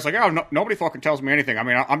guard guy's like, oh, nobody fucking tells me anything. I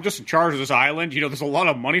mean, I'm just in charge of this island. There's a lot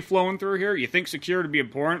of money flowing through here. You think security would be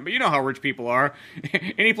important, but you know how rich people are.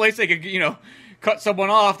 Any place they could, cut someone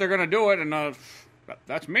off, they're going to do it, and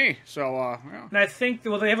that's me. So, yeah. And I think,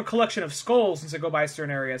 they have a collection of skulls since they go by a certain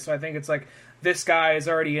area, so I think it's like, this guy is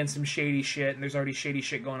already in some shady shit, and there's already shady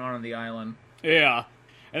shit going on the island. Yeah.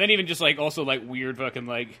 And then even just, also, weird fucking,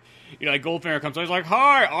 Goldfinger comes on, he's like,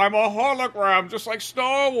 hi, I'm a hologram, just like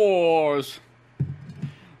Star Wars.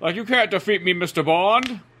 Like, you can't defeat me, Mr.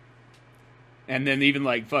 Bond. And then even,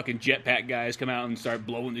 fucking jetpack guys come out and start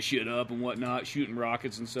blowing the shit up and whatnot, shooting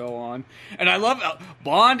rockets and so on. And I love how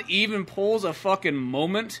Bond even pulls a fucking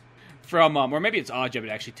moment from, or maybe it's Oddjob that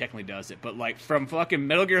actually technically does it, but, from fucking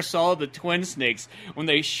Metal Gear Solid, the Twin Snakes, when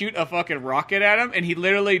they shoot a fucking rocket at him, and he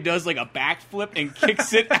literally does, a backflip and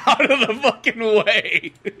kicks it out of the fucking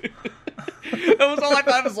way. That was all I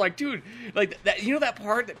thought. I was like, dude, that, that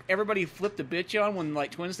part that everybody flipped a bitch on when,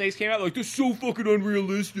 Twin Snakes came out? This is so fucking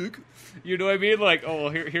unrealistic. You know what I mean? Oh,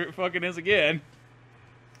 here it fucking is again.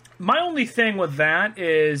 My only thing with that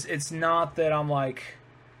is, it's not that I'm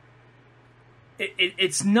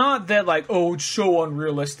it's not that oh, it's so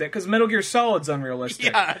unrealistic, because Metal Gear Solid's unrealistic.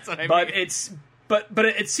 Yeah, that's what I mean. But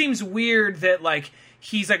it seems weird that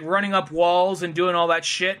he's running up walls and doing all that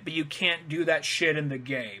shit, but you can't do that shit in the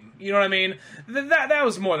game. You know what I mean? That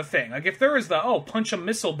was more the thing. If there was the punch a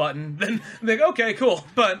missile button, then okay, cool.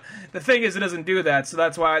 But the thing is, it doesn't do that, so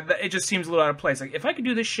that's why it just seems a little out of place. If I could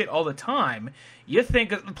do this shit all the time, you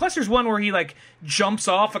think. Plus, there's one where he jumps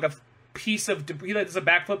off piece of debris. He does a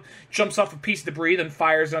backflip, jumps off a piece of debris, then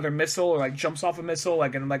fires another missile, or like jumps off a missile,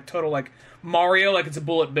 like in like total like Mario, like it's a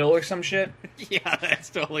Bullet Bill or some shit. Yeah, that's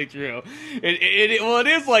totally true. It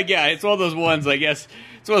is like, yeah, it's one of those ones. I guess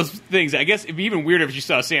it's one of those things. I guess it'd be even weirder if you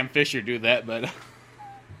saw Sam Fisher do that, but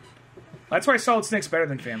that's why Solid Snake's better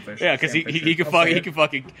than Sam Fisher. Yeah, because he can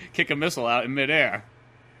fucking kick a missile out in midair.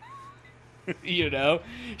 You know,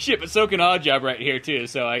 shit, but so can Oddjob right here too.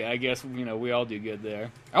 So I guess we all do good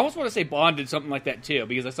there. I almost want to say Bond did something like that too,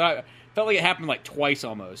 because felt like it happened like twice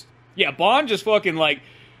almost. Yeah, Bond just fucking like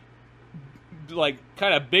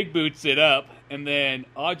kind of big boots it up, and then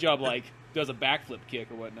Oddjob like does a backflip kick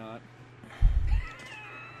or whatnot.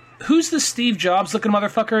 Who's the Steve Jobs looking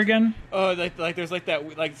motherfucker again? Oh, like there's like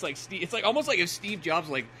that, like it's like almost like if Steve Jobs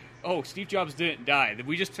like. Oh, Steve Jobs didn't die.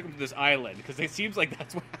 We just took him to this island, because it seems like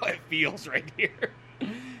that's how it feels right here.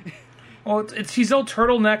 Well, he's all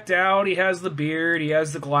turtlenecked out. He has the beard. He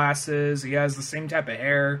has the glasses. He has the same type of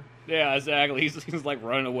hair. Yeah, exactly. He's like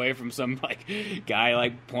running away from some like guy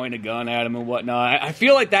like pointing a gun at him and whatnot. I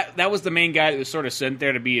feel like that was the main guy that was sort of sent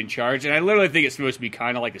there to be in charge, and I literally think it's supposed to be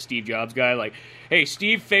kind of like a Steve Jobs guy. Like, hey,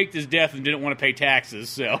 Steve faked his death and didn't want to pay taxes,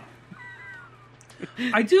 so.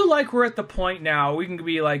 I do like we're at the point now we can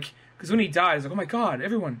be like, because when he died, it's like, oh my god,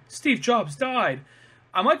 everyone, Steve Jobs died.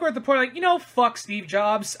 I'm like, we're at the point like, fuck Steve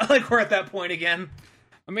Jobs. I like we're at that point again.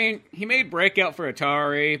 I mean, he made Breakout for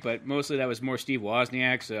Atari, but mostly that was more Steve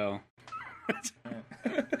Wozniak, so.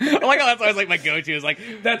 I like how that's always like my go-to is like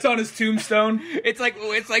that's on his tombstone. It's like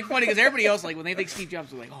funny because everybody else like when they think Steve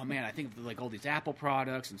Jobs is like, oh man, I think of like all these Apple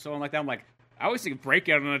products and so on like that. I'm like, I always think of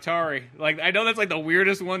Breakout on Atari. Like I know that's like the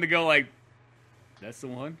weirdest one to go like. That's the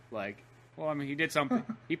one? Like, well, I mean, he did something.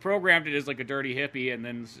 He programmed it as, like, a dirty hippie and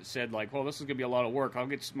then said, like, well, this is going to be a lot of work. I'll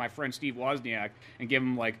get my friend Steve Wozniak and give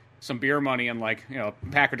him, like, some beer money and, like, a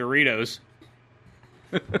pack of Doritos.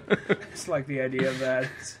 It's like the idea of that.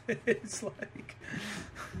 It's like,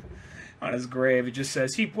 on his grave, it just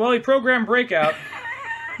says, he programmed Breakout.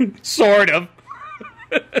 Sort of.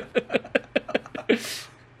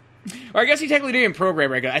 Or I guess he technically didn't program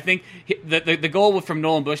Breakout. I think the goal from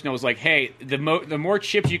Nolan Bushnell was like, hey, the more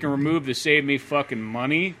chips you can remove to save me fucking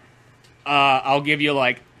money, I'll give you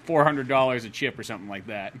like $400 a chip or something like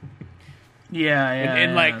that. Yeah,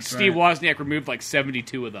 and like Steve Wozniak removed like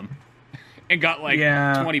 72 of them and got like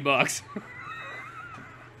 $20.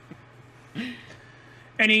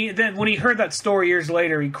 And then when he heard that story years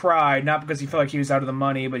later, he cried, not because he felt like he was out of the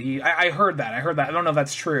money, but I heard that. I don't know if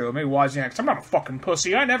that's true. Maybe Wozniak, I'm not a fucking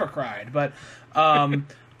pussy. I never cried. But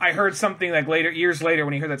I heard something like years later,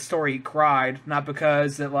 when he heard that story, he cried, not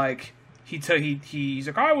because that like he's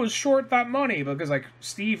like, I was short that money, because like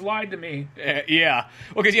Steve lied to me. Yeah.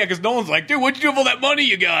 Well, because Nolan's like, dude, what'd you do with all that money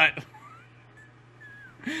you got?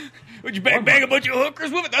 Would you bang a bunch of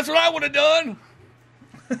hookers with it? That's what I would have done.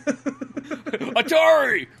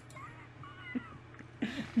 Atari.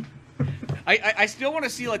 I still want to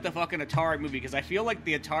see like the fucking Atari movie, because I feel like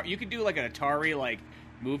the Atari, you could do like an Atari like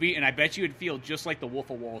movie, and I bet you would feel just like the Wolf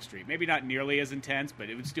of Wall Street. Maybe not nearly as intense, but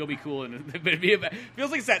it would still be cool. And but it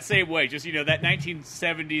feels like it's that same way, just that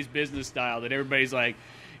 1970s business style that everybody's like,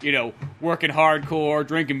 working hardcore,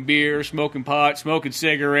 drinking beer, smoking pot, smoking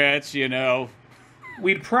cigarettes.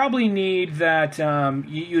 We'd probably need that.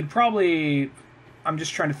 You'd probably. I'm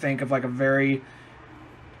just trying to think of like a very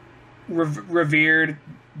revered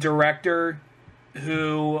director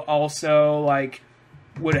who also like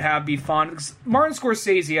would be fun. Martin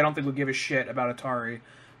Scorsese, I don't think would give a shit about Atari,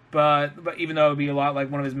 but even though it would be a lot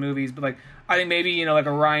like one of his movies, but like I think maybe like a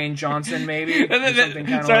Rian Johnson maybe. Something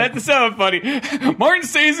sorry, that sounded funny. Martin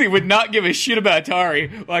Scorsese would not give a shit about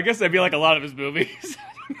Atari. Well, I guess that'd be like a lot of his movies.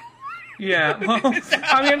 Yeah, well,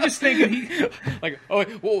 I mean, I'm just thinking like, oh,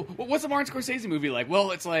 well, what's a Martin Scorsese movie like?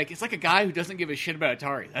 Well, it's like a guy who doesn't give a shit about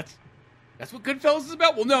Atari. That's what Goodfellas is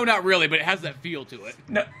about. Well, no, not really, but it has that feel to it.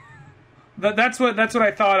 No, that's what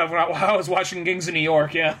I thought of when I was watching Gangs of New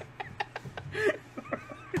York. Yeah,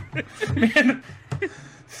 man,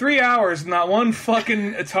 3 hours, not one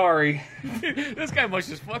fucking Atari. This guy must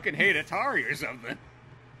just fucking hate Atari or something.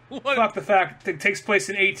 What? Fuck the fact it takes place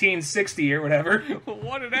in 1860 or whatever.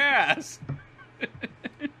 What an ass.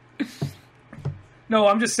 No,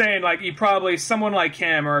 I'm just saying, like, someone like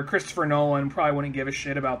him or Christopher Nolan probably wouldn't give a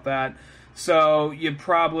shit about that. So you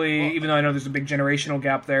probably, even though I know there's a big generational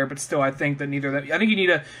gap there, but still I think that I think you need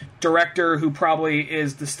a director who probably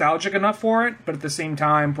is nostalgic enough for it, but at the same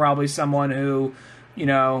time probably someone who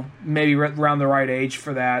maybe around the right age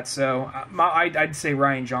for that. So I'd say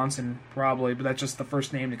Rian Johnson probably, but that's just the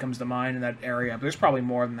first name that comes to mind in that area. But there's probably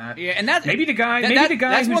more than that. Yeah, and that's maybe the guy.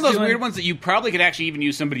 That's one of those weird ones that you probably could actually even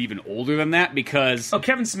use somebody even older than that because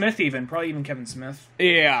Kevin Smith probably even Kevin Smith.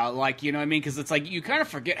 Yeah, like you know what I mean? Because it's like you kind of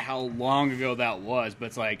forget how long ago that was, but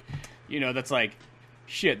it's like that's like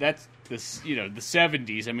shit. That's this the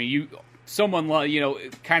 70s. I mean someone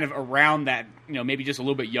kind of around that, maybe just a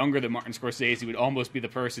little bit younger than Martin Scorsese would almost be the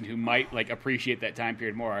person who might like appreciate that time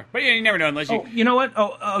period more. But yeah, you never know unless you. Oh, you know what?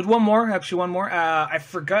 One more. I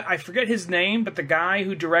forget his name, but the guy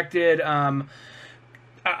who directed.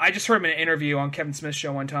 I just heard him in an interview on Kevin Smith's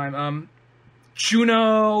show one time.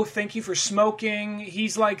 Juno, Thank You for Smoking.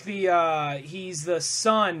 He's like he's the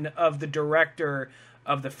son of the director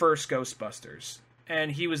of the first Ghostbusters,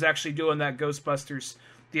 and he was actually doing that Ghostbusters.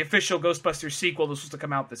 The official Ghostbusters sequel was supposed to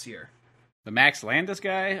come out this year. The Max Landis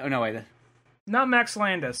guy? Oh, no, wait. Not Max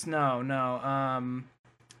Landis. No.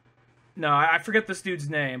 I forget this dude's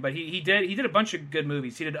name, but he did a bunch of good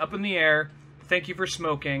movies. He did Up in the Air, Thank You for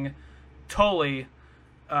Smoking, Tully,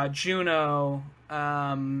 Juno,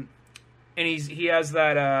 and he has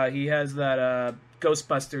that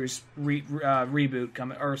Ghostbusters reboot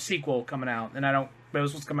coming or sequel coming out, and it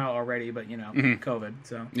was supposed to come out already, but COVID.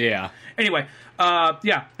 So yeah. Anyway, that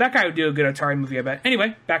guy would do a good Atari movie, I bet.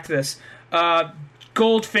 Anyway, back to this.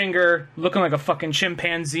 Goldfinger looking like a fucking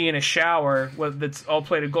chimpanzee in a shower that's all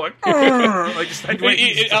plated gold. I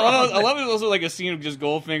love it. Also, like a scene of just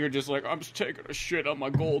Goldfinger, just like I'm just taking a shit on my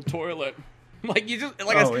gold toilet. Like you just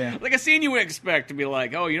like a scene you would expect to be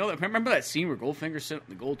like, remember that scene where Goldfinger sitting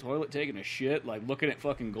in the gold toilet taking a shit, like looking at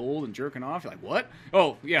fucking gold and jerking off? You're like, what?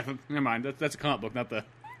 Oh yeah, never mind. That's a comic book, not the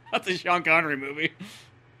Sean Connery movie.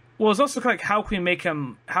 Well, it's also like how can we make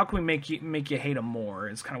you hate him more?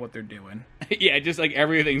 Is kind of what they're doing. Yeah, just like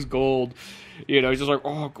everything's gold. It's just like,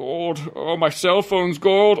 oh, gold. Oh, my cell phone's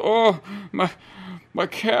gold. Oh, my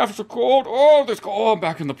calves are gold. Oh, there's gold. Oh, I'm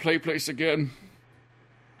back in the place again.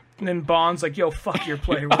 And then Bond's like, "Yo, fuck your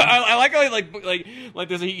play." I like how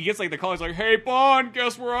he gets like the call. He's like, "Hey, Bond,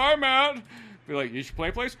 guess where I'm at?" Be like, "You should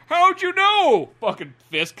play place." How'd you know? Fucking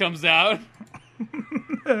fist comes out.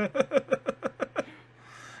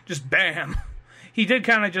 Just bam. He did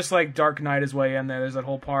kind of just like Dark Knight his way in there. There's that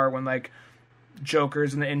whole part when like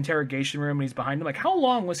Joker's in the interrogation room and he's behind him. Like, how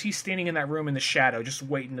long was he standing in that room in the shadow, just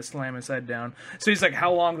waiting to slam his head down? So he's like,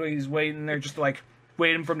 how long was he waiting there, just like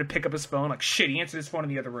waiting for him to pick up his phone? Like, shit, he answered his phone in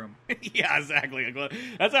the other room. Yeah, exactly.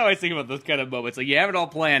 That's how I think about those kind of moments. Like, you have it all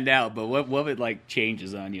planned out, but what if it like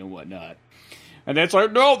changes on you and whatnot? And then it's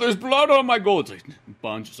like, no, there's blood on my gold. It's like,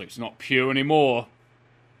 Bond's just like, it's not pure anymore.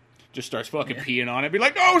 Just starts fucking peeing on it. Be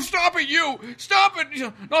like, no, stop it, you! Stop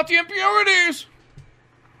it! Not the impurities!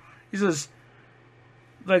 He says,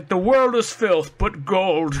 like, the world is filth, but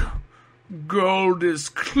gold is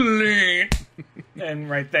clean. And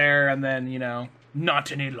right there, and then, not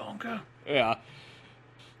any longer. Yeah.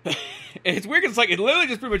 It's weird, it's like, it literally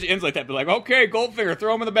just pretty much ends like that. Be like, okay, Goldfinger,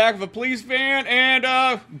 throw him in the back of a police van,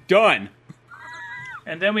 and, done.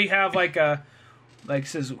 And then we have,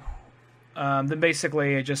 says, then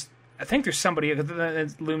basically it just, I think there's somebody,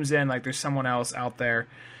 it looms in, like there's someone else out there,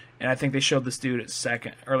 and I think they showed this dude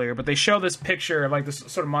earlier, but they show this picture of, like, this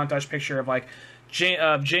sort of montage picture of, like,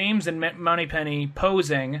 James and Moneypenny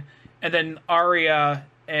posing, and then Arya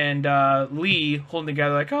and Lee holding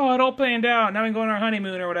together, like, oh, it all planned out, now we can go on our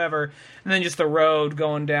honeymoon or whatever, and then just the road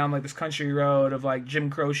going down, like, this country road of, like, Jim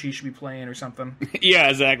Croce should be playing or something. Yeah,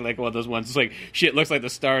 exactly, like one of those ones. It's like, shit, looks like the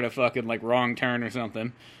start of fucking, like, Wrong Turn or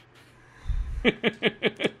something.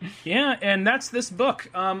 Yeah, and that's this book.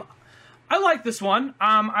 I like this one.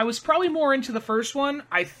 I was probably more into the first one.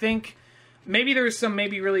 I think maybe there's some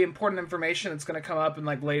really important information that's going to come up in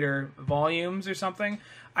like later volumes or something.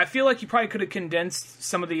 I feel like you probably could have condensed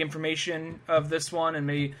some of the information of this one and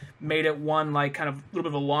maybe made it one like kind of a little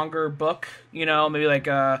bit of a longer book. Maybe like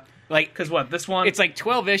because this one it's like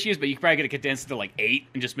 12 issues, but you probably could have condensed it to like 8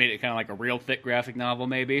 and just made it kind of like a real thick graphic novel,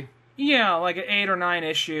 maybe. Yeah, like an 8 or 9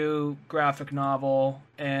 issue graphic novel,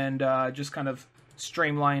 and just kind of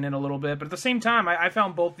streamline it a little bit. But at the same time, I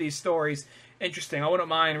found both these stories interesting. I wouldn't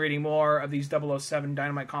mind reading more of these 007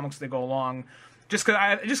 Dynamite comics as they go along. Just because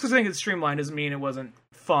I think it's streamlined doesn't mean it wasn't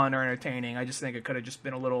fun or entertaining. I just think it could have just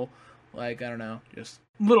been a little, like, I don't know, just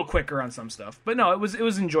a little quicker on some stuff. But no, it was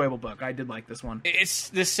an enjoyable book. I did like this one.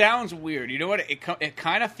 This sounds weird. You know what? It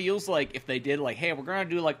kind of feels like if they did like, hey, we're gonna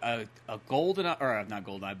do like a Goldeneye, or not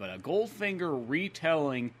Goldeneye, but a Goldfinger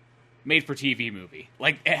retelling made for TV movie.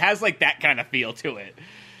 Like it has like that kind of feel to it.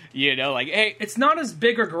 You know, like, hey, It's not as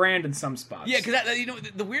big or grand in some spots. yeah, because you know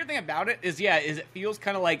the weird thing about it is it feels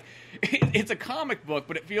kind of like it's a comic book,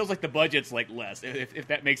 but it feels like the budget's like less, if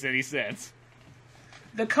that makes any sense.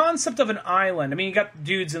 The concept of an island. I mean, you got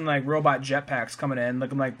dudes in like robot jetpacks coming in,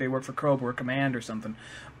 looking like they work for Cobra Command or something.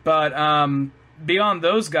 But beyond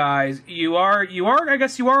those guys, you are. I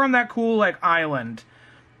guess you are on that cool like island.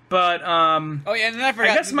 But oh yeah, and then I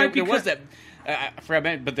forgot. I guess there was that. I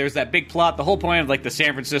forgot, but there's that big plot. The whole point of like the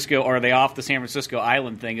San Francisco, or they off the San Francisco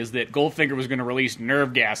island thing, is that Goldfinger was going to release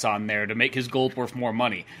nerve gas on there to make his gold worth more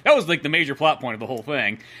money. That was like the major plot point of the whole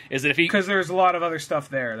thing. Is that if he, because there's a lot of other stuff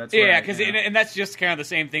there. That's yeah, right, because and that's just kind of the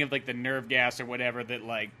same thing of like the nerve gas or whatever that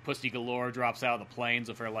like Pussy Galore drops out of the planes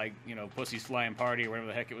of her like Pussy's Flying Party or whatever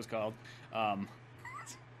the heck it was called. I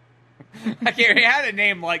can't. It had a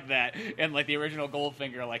name like that, and like the original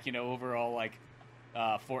Goldfinger, like overall like.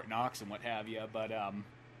 Fort Knox and what have you, but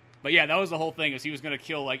yeah, that was the whole thing. Is he was going to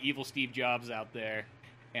kill like evil Steve Jobs out there,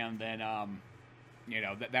 and then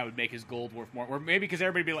that would make his gold worth more. Or maybe because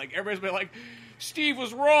everybody's been like, Steve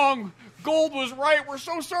was wrong, gold was right. We're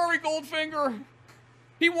so sorry, Goldfinger.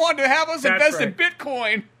 He wanted to have us invest in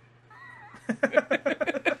Bitcoin.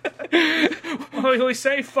 We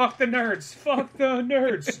say, fuck the nerds. Fuck the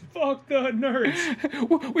nerds. Fuck the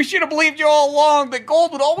nerds. We should have believed you all along that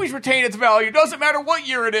gold would always retain its value. Doesn't matter what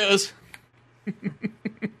year it is.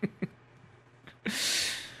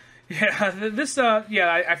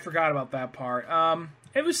 Yeah, I forgot about that part.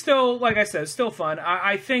 It was still, like I said, still fun.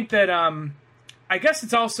 I think that, I guess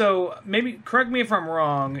it's also, maybe, correct me if I'm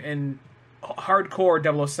wrong, and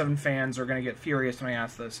hardcore 007 fans are going to get furious when I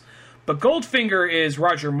ask this. But Goldfinger is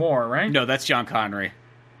Roger Moore, right? No, that's Sean Connery.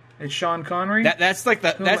 It's Sean Connery? That's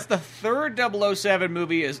the third 007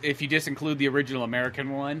 movie, if you just include the original American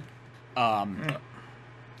one.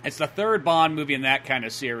 It's the third Bond movie in that kind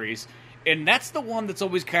of series. And that's the one that's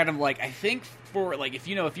always kind of like, I think for like, if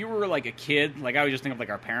you were like a kid, like I was just thinking of like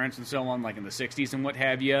our parents and so on, like in the 60s and what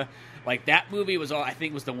have you, like that movie was I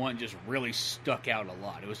think was the one just really stuck out a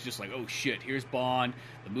lot. It was just like, oh shit, here's Bond.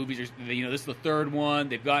 The movies are, this is the third one.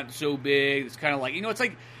 They've gotten so big. It's kind of like,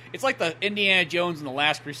 it's like the Indiana Jones and the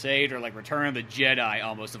Last Crusade or like Return of the Jedi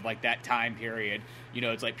almost of like that time period.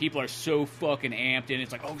 It's like people are so fucking amped in.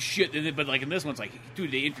 It's like, oh shit. But like in this one, it's like,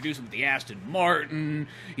 dude, they introduce him with the Aston Martin.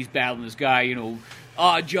 He's battling this guy,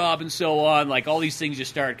 Odd Job and so on. Like all these things just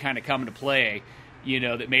started kind of coming to play,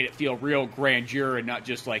 that made it feel real grandeur and not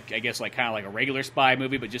just like, I guess like kind of like a regular spy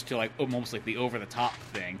movie, but just to like almost like the over the top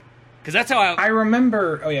thing. Because that's how I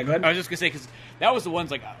remember. Oh yeah, go ahead. I was just gonna say because that was the ones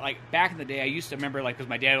like back in the day. I used to remember like because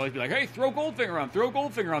my dad would always be like, "Hey, throw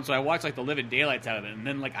Goldfinger on." So I watched like the living daylights out of it, and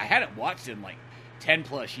then like I hadn't watched it in like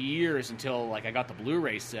 10+ years until like I got the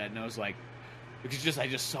Blu-ray set, and I was like, because I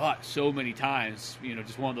just saw it so many times.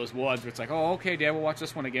 Just one of those ones where it's like, "Oh, okay, Dad, we'll watch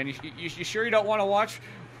this one again." You sure you don't want to watch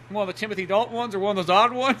one of the Timothy Dalton ones or one of those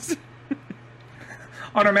odd ones?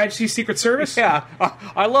 On Her Majesty's Secret Service? Yeah,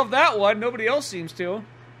 I love that one. Nobody else seems to.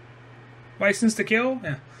 License to Kill?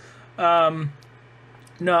 Yeah.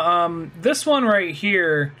 This one right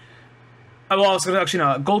here,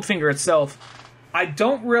 Goldfinger itself, I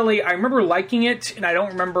remember liking it, and I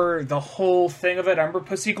don't remember the whole thing of it. I remember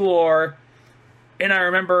Pussy Galore, and I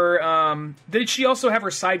remember, did she also have her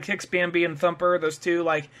sidekicks, Bambi and Thumper, those two,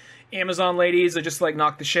 like, Amazon ladies that just, like,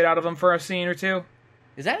 knocked the shit out of them for a scene or two?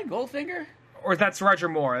 Is that a Goldfinger? Or that's Roger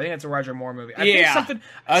Moore. I think it's a Roger Moore movie. I think something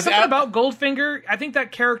about Goldfinger. I think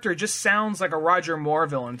that character just sounds like a Roger Moore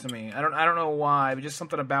villain to me. I don't know why, but just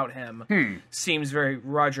something about him seems very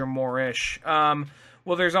Roger Moore-ish. Well,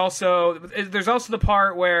 there's also the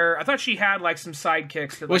part where I thought she had like some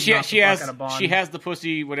sidekicks. That, like, she has the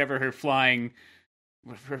pussy, whatever her flying,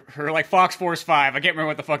 her like Fox Force 5. I can't remember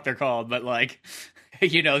what the fuck they're called, but like,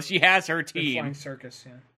 she has her team. The Flying Circus,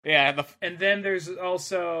 yeah. Yeah, and then there's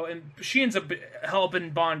also, and she ends up helping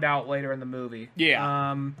Bond out later in the movie.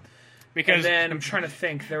 Yeah, because and then I'm trying to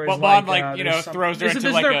think. There was Bond throws her into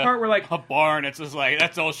like part where, like, a barn. It's just like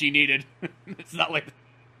that's all she needed. It's not like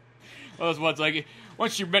those ones like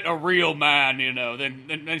once you met a real man,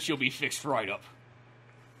 then she'll be fixed right up.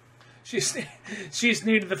 She's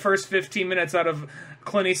needed the first 15 minutes out of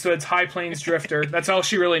Clint Eastwood's High Plains Drifter. That's all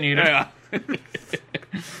she really needed. Yeah.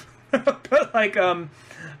 But like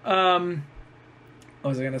what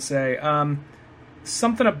was I gonna say?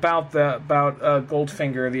 Something about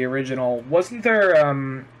Goldfinger, the original. Wasn't there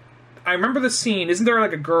I remember the scene. Isn't there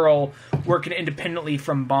like a girl working independently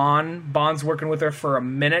from Bond? Bond's working with her for a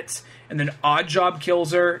minute, and then Oddjob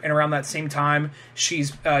kills her. And around that same time,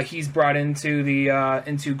 he's brought into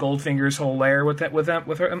into Goldfinger's whole lair with him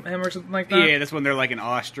or something like that. Yeah, that's when they're like in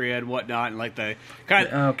Austria and whatnot, and like the kind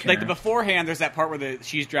of like the beforehand. There's that part where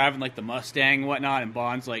she's driving like the Mustang and whatnot, and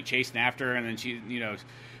Bond's like chasing after her, and then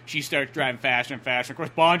she starts driving faster and faster. Of course,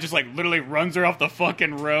 Bond just like literally runs her off the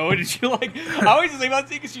fucking road, and she like I always just think about it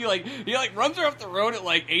because he runs her off the road at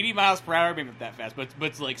like 80 miles per hour, maybe not that fast, but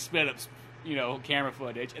it's like sped up, camera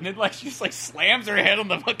footage, and then like she just like slams her head on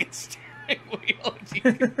the fucking steering wheel.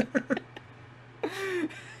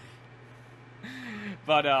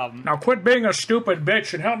 But now quit being a stupid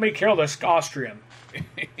bitch and help me kill this Austrian.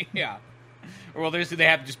 Yeah. Well, they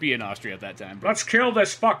have to just be in Austria at that time. But. Let's kill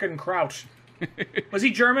this fucking Kraut. Was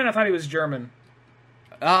he German? I thought he was German.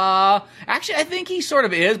 Actually, I think he sort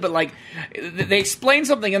of is, but like they explain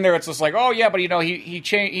something in there. It's just like, oh yeah, but he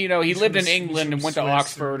changed. He lived in England and went to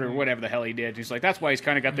Oxford or whatever the hell he did. He's like, that's why he's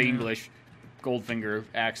kind of got the English Goldfinger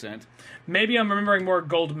accent. Maybe I'm remembering more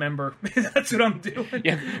Goldmember. That's what I'm doing.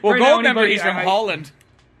 Yeah, well, right Goldmember, he's from Holland.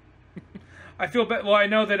 I feel bad. Well, I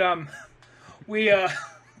know that we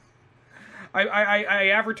I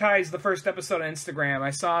advertised the first episode on Instagram.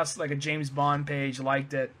 I saw like a James Bond page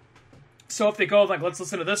liked it. So if they go like, let's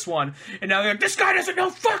listen to this one, and now they're like, this guy doesn't know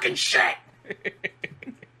fucking shit.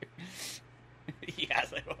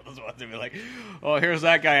 Yes, I those ones to be like, oh, here's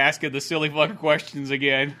that guy asking the silly fucking questions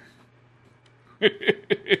again.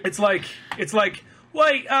 It's like,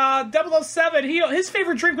 wait, 007, his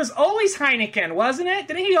favorite drink was always Heineken, wasn't it?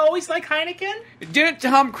 Didn't he always like Heineken? Didn't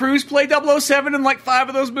Tom Cruise play 007 in like 5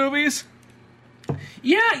 of those movies?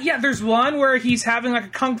 Yeah. There's one where he's having like a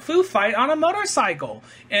kung fu fight on a motorcycle,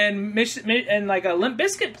 and like a Limp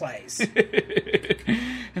Bizkit plays.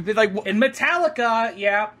 And be like, in Metallica,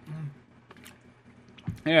 yeah.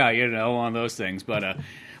 Yeah, one of those things. But well,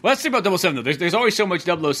 let's think about 007 though. There's always so much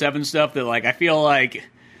 007 stuff that like I feel like.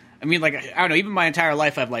 I mean, like, I don't know, even my entire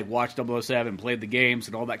life I've, like, watched 007, played the games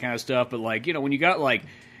and all that kind of stuff, but, like, when you got, like,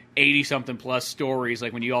 80-something plus stories,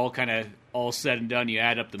 like, when you all said and done, you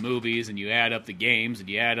add up the movies, and you add up the games, and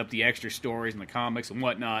you add up the extra stories and the comics and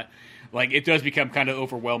whatnot, like, it does become kind of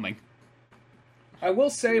overwhelming. I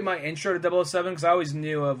will say my intro to 007, because I always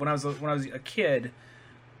knew of, when I was a kid,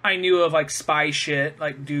 I knew of, like, spy shit,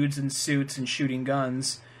 like, dudes in suits and shooting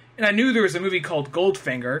guns, and I knew there was a movie called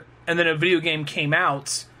Goldfinger, and then a video game came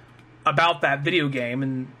out about that video game,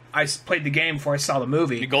 and I played the game before I saw the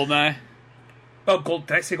movie. The GoldenEye? Oh,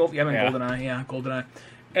 did I say Gold? Yeah, I meant GoldenEye. Yeah, GoldenEye.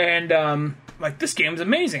 And, like, this game's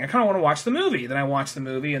amazing. I kind of want to watch the movie. Then I watched the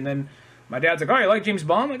movie, and then my dad's like, oh, you like James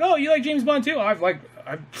Bond? I'm like, oh, you like James Bond, too?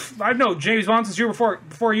 I've known James Bond since you were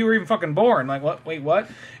before you were even fucking born. Like, what? Wait, what?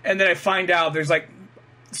 And then I find out there's, like,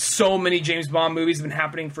 so many James Bond movies have been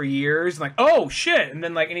happening for years. I'm like, oh, shit. And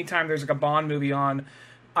then, like, anytime there's, like, a Bond movie on,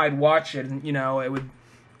 I'd watch it, and, it would...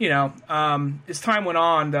 as time went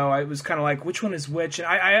on, though, I was kind of like, which one is which? And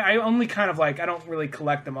I only kind of like, I don't really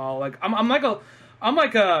collect them all. Like, I'm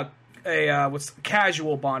like a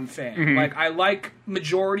casual Bond fan. Mm-hmm. Like, I like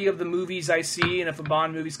majority of the movies I see, and if a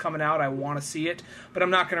Bond movie's coming out, I want to see it. But I'm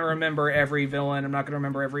not going to remember every villain. I'm not going to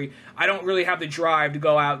remember I don't really have the drive to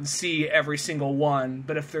go out and see every single one.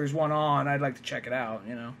 But if there's one on, I'd like to check it out,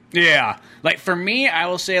 Yeah. Like, for me, I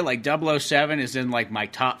will say, like, 007 is in, like, my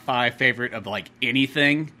top 5 favorite of, like,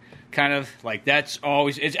 anything. Kind of, like, that's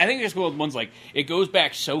always... I think it's one of the ones, like, it goes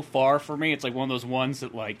back so far for me. It's, like, one of those ones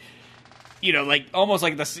that, like... like, almost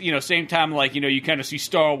like the, same time, like, you kind of see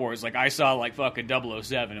Star Wars. Like, I saw, like, fucking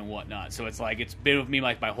 007 and whatnot. So it's, like, it's been with me,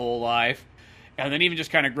 like, my whole life. And then even just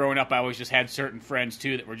kind of growing up, I always just had certain friends,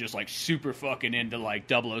 too, that were just, like, super fucking into, like,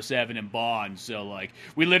 007 and Bond. So, like,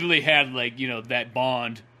 we literally had, like, that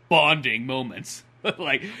bonding moments.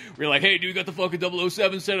 Like, we're like, hey, dude, you got the fucking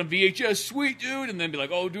 007 set on VHS? Sweet, dude. And then be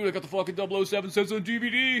like, oh, dude, I got the fucking 007 sets on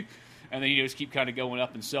DVD. And then you just keep kind of going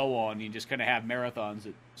up and so on. You just kind of have marathons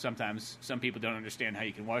that sometimes some people don't understand how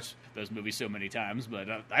you can watch those movies so many times. But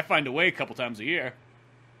I find a way a couple times a year.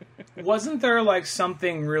 Wasn't there, like,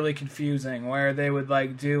 something really confusing where they would,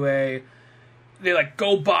 like, they, like,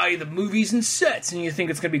 go by the movies and sets, and you think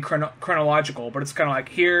it's going to be chronological, but it's kind of like,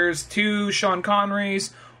 here's 2 Sean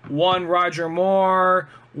Connerys, 1 Roger Moore,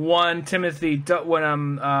 1 Timothy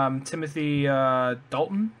Dalton. Timothy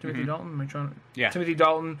Dalton? Am I trying to... Yeah. Timothy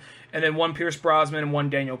Dalton, and then 1 Pierce Brosnan and 1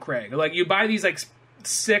 Daniel Craig. Like, you buy these, like,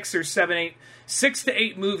 6 to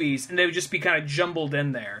 8 movies, and they would just be kind of jumbled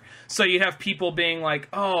in there. So you'd have people being like,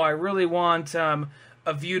 oh, I really want A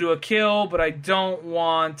View to a Kill, but I don't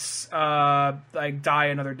want, like, Die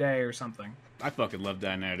Another Day or something. I fucking love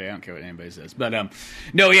Die Another Day. I don't care what anybody says. But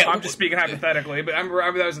no, yeah. I'm just speaking hypothetically, but I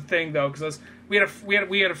remember that was a thing though, because we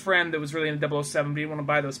had a friend that was really into 007, but he didn't want to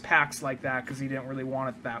buy those packs like that because he didn't really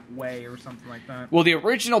want it that way or something like that. Well, the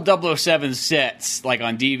original 007 sets, like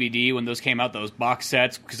on DVD when those came out, those box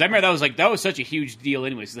sets, because I remember that was such a huge deal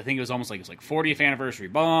anyways. Because I think it was almost like 40th anniversary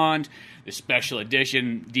Bond, the special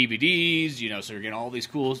edition DVDs, so you're getting all these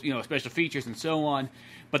cool, special features and so on.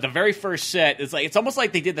 But the very first set, it's almost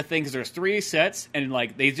like they did the thing because there's 3 sets and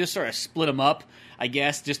like they just sort of split them up, I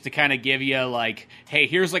guess, just to kind of give you like, hey,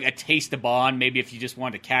 here's like a taste of Bond. Maybe if you just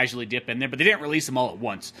wanted to casually dip in there, but they didn't release them all at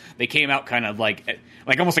once. They came out kind of like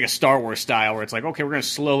almost like a Star Wars style, where it's like, okay, we're going to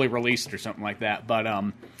slowly release it or something like that. But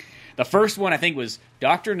the first one I think was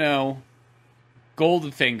Dr. No,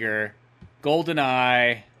 Goldfinger,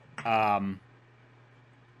 GoldenEye.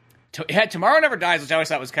 It had Tomorrow Never Dies, which I always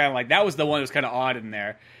thought was kind of like, that was the one that was kind of odd in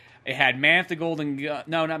there. It had Man with the Golden Gun.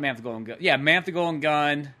 No, not Man with the Golden Gun. Yeah, Man with the Golden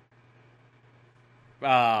Gun,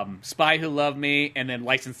 Spy Who Loved Me, and then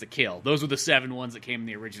License to Kill. Those were the 7 ones that came in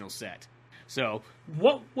the original set. So,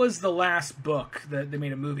 what was the last book that they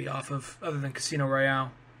made a movie off of, other than Casino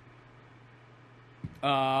Royale?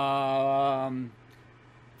 I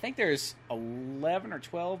think there's 11 or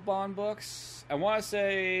 12 Bond books. I want to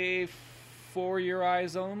say For Your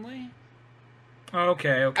Eyes Only.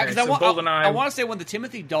 Okay. So GoldenEye. I want to say when the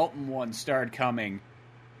Timothy Dalton one started coming.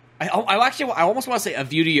 I almost want to say A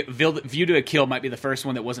View to a Kill might be the first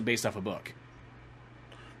one that wasn't based off a book.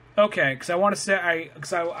 Okay, because I want to say I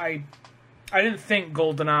didn't think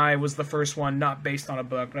GoldenEye was the first one not based on a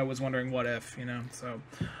book, but I was wondering what if, So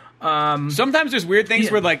sometimes there's weird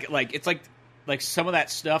things where like it's like some of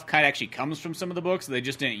that stuff kind of actually comes from some of the books that they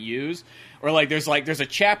just didn't use, or there's a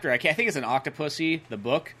chapter. I think it's in Octopussy, the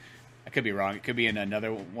book. I could be wrong. It could be in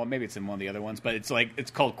another one. Maybe it's in one of the other ones. But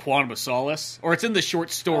it's called Quantum of Solace, or it's in the short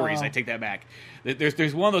stories. I take that back.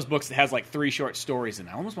 There's one of those books that has 3 short stories in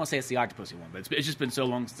it. I almost want to say it's the Octopussy one, but it's just been so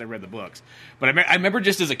long since I read the books. But I remember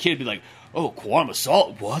just as a kid be like, oh, Quantum of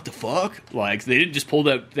Solace, what the fuck? Like they didn't just pull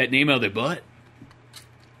that name out of their butt.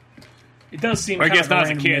 It does seem. Or I guess not as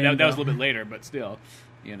a kid. Name, that was a little bit later, but still,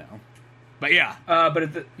 But yeah. What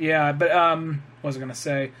was I gonna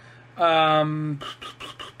say?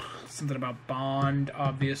 Something about Bond,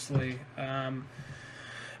 obviously.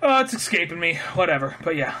 It's escaping me. Whatever.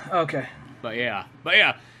 But yeah. Okay. But yeah.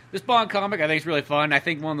 This Bond comic I think is really fun. I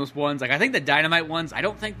think one of those ones, I think the Dynamite ones, I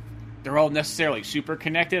don't think they're all necessarily super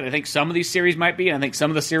connected. I think some of these series might be, and I think some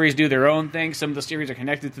of the series do their own thing. Some of the series are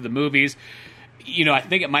connected to the movies. I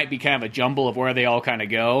think it might be kind of a jumble of where they all kind of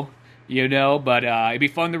go, but it'd be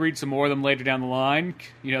fun to read some more of them later down the line.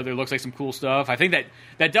 There looks like some cool stuff. I think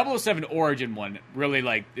that 007 Origin one,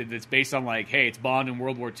 really, it's based on, hey, it's Bond in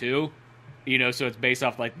World War II, so it's based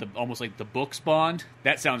off, almost like the books Bond.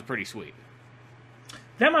 That sounds pretty sweet.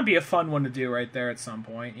 That might be a fun one to do right there at some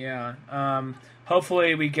point, yeah.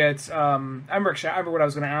 Hopefully we get, I remember what I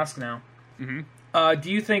was going to ask now. Mm-hmm.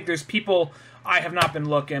 Do you think there's people... I have not been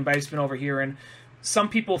looking, but I've just been overhearing. Some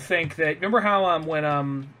people think that... Remember how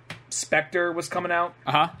when Spectre was coming out?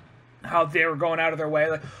 Uh-huh. How they were going out of their way?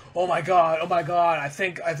 Like, oh my god, I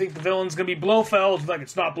think the villain's going to be Blofeld. Like,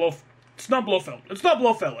 it's not Blofeld. It's not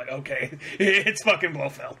Blofeld. Like, okay, it's fucking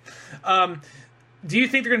Blofeld. Do you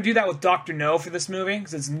think they're going to do that with Dr. No for this movie?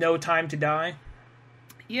 Because it's No Time to Die?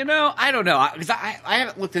 I don't know. Because I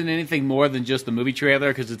haven't looked at anything more than just the movie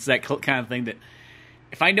trailer, because it's that kind of thing that...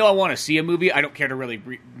 If I know I want to see a movie, I don't care to really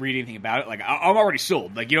read anything about it. I'm already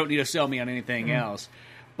sold. You don't need to sell me on anything else.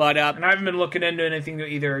 But and I haven't been looking into anything to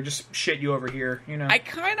either just shit you over here, I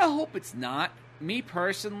kind of hope it's not. Me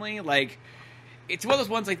personally, it's one of those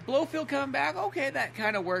ones Blofeld coming back. Okay, that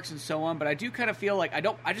kind of works and so on. But I do kind of feel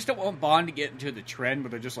I just don't want Bond to get into the trend where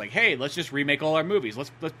they're just hey, let's just remake all our movies.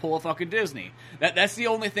 Let's pull a fucking Disney. That's the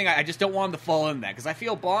only thing I just don't want them to fall in that, because I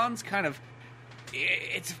feel Bond's kind of.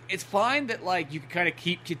 It's fine that you can kind of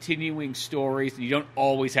keep continuing stories and you don't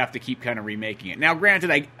always have to keep kind of remaking it. Now,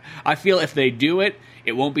 granted, I feel if they do it,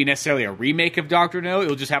 it won't be necessarily a remake of Dr. No.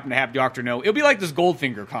 It'll just happen to have Dr. No. It'll be like this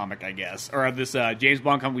Goldfinger comic, I guess, or this James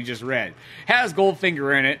Bond comic we just read. Has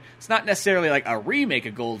Goldfinger in it. It's not necessarily a remake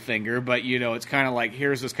of Goldfinger, but it's kind of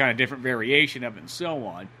here's this kind of different variation of it and so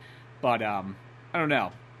on. But I don't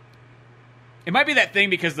know. It might be that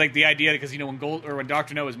thing because the idea because when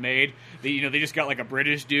Dr. No was made, they just got a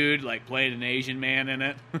British dude playing an Asian man in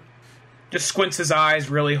it. Just squints his eyes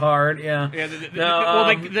really hard. Yeah.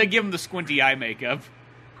 They give him the squinty eye makeup.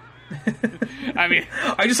 I mean,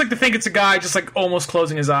 I just like to think it's a guy just almost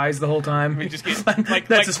closing his eyes the whole time. I mean, just get,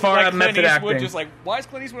 that's as far as method Eastwood, acting. Just why is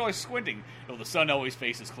Clint Eastwood always squinting? Oh, the sun always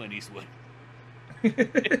faces Clint Eastwood.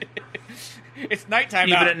 It's nighttime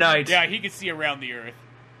Even out. at night. Yeah, he can see around the Earth.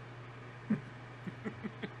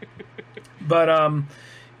 But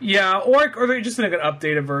yeah, or they're just like an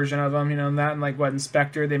updated version of them, and that, and like what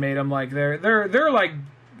Inspector, they made them like they're like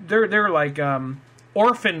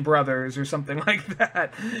orphan brothers or something like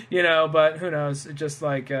that, But who knows? It just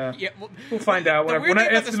like we'll find out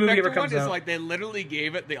if the movie ever comes out. Is like they literally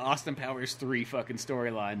gave it the Austin Powers 3 fucking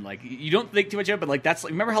storyline. Like you don't think too much of it, but like that's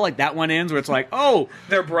like, remember how like that one ends where it's like, oh,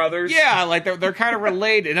 they're brothers. Yeah, like they're kind of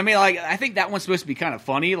related. I mean, like I think that one's supposed to be kind of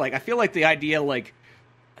funny. Like I feel like the idea like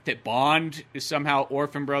that Bond is somehow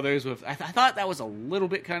orphan brothers with. I thought that was a little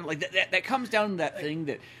bit kind of like that comes down to that thing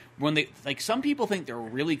that when they like some people think they're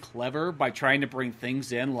really clever by trying to bring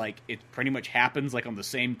things in like it pretty much happens like on the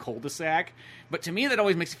same cul-de-sac. But to me, that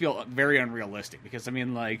always makes it feel very unrealistic because I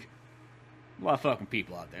mean like a lot of fucking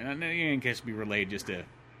people out there, and you ain't just be related just to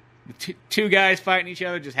two guys fighting each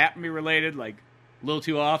other just happen to be related like a little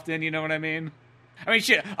too often. You know what I mean? I mean,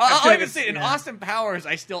 shit. I'll even say in Austin Powers,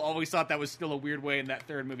 I still always thought that was still a weird way in that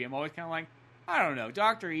third movie. I'm always kind of like, I don't know,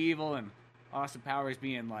 Dr. Evil and Austin Powers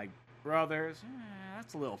being like brothers.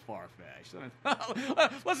 That's a little far-fetched.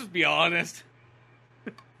 Let's just be honest.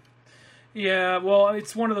 Yeah, well,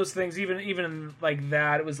 it's one of those things. Even like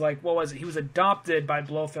that, it was like, what was it? He was adopted by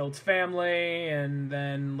Blofeld's family, and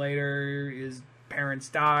then later his parents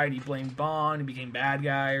died. He blamed Bond. He became bad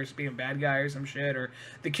guy or some shit. Or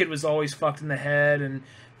the kid was always fucked in the head and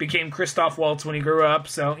became Christoph Waltz when he grew up.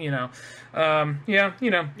 So Yeah. I mean,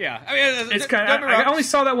 it's kind of. I only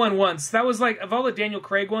saw that one once. That was like of all the Daniel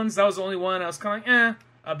Craig ones, that was the only one I was kind of like,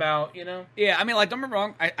 about. Yeah, I mean, like, don't get me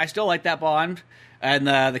wrong. I still like that Bond. And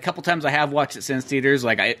the couple times I have watched it since theaters,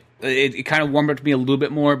 like it kind of warmed up to me a little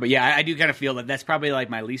bit more. But yeah, I do kind of feel that that's probably like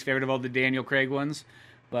my least favorite of all the Daniel Craig ones.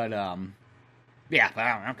 But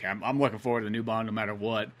yeah, okay, I'm looking forward to the new Bond no matter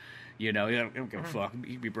what. You don't give a fuck.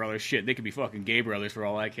 You could be brothers. Shit, they could be fucking gay brothers for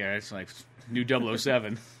all I care. It's like new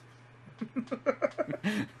 007.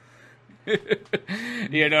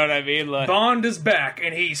 You know what I mean? Like, Bond is back,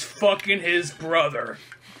 and he's fucking his brother.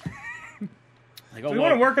 Like, Do we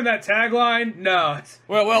want to work on that tagline? No.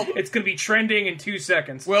 Well, it's going to be trending in 2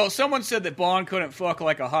 seconds. Well, someone said that Bond couldn't fuck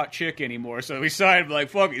like a hot chick anymore, so we decided, like,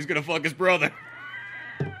 fuck it, he's going to fuck his brother.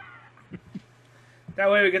 That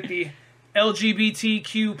way we get the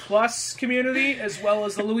LGBTQ plus community as well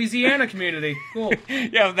as the Louisiana community. Cool.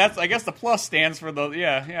 Yeah, I guess the plus stands for the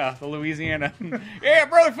Louisiana. Yeah,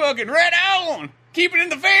 brother fucking, right on! Keep it in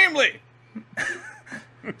the family!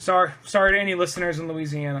 Sorry to any listeners in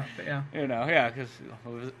Louisiana, but yeah. Because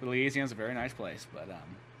Louisiana's a very nice place, but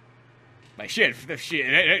like shit,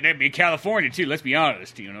 that'd be California too. Let's be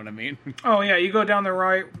honest, you know what I mean? Oh yeah, you go down the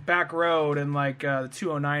right back road in like the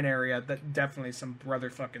 209 area. That definitely some brother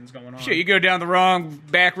fucking's going on. Shit, you go down the wrong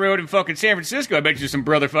back road in fucking San Francisco. I bet you there's some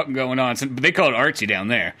brother fucking going on. But they call it artsy down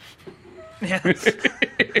there. Yeah.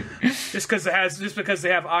 just because they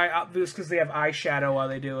have eyeshadow while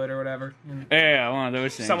they do it or whatever. Yeah, one of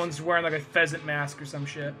those things. Someone's wearing like a pheasant mask or some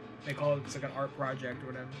shit. They call it, it's like an art project or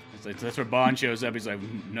whatever. It's like, that's where Bond shows up. He's like,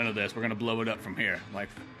 none of this. We're gonna blow it up from here. Like,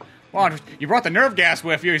 Bond, you brought the nerve gas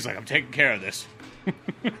with you. He's like, I'm taking care of this.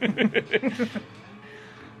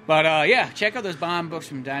 But yeah, check out those Bond books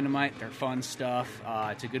from Dynamite. They're fun stuff.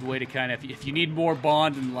 It's a good way to kind of, if you need more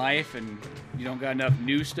Bond in life and you don't got enough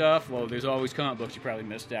new stuff, well, there's always comic books you probably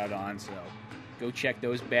missed out on. So go check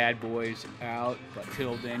those bad boys out. But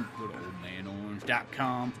till then, go to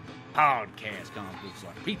oldmanorange.com. Podcast comic books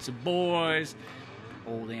like Pizza Boys,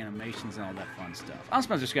 old animations, and all that fun stuff. I'm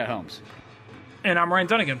Spencer Scott Holmes. And I'm Ryan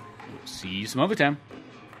Dunnigan. We'll see you some other time.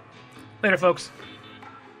 Later, folks.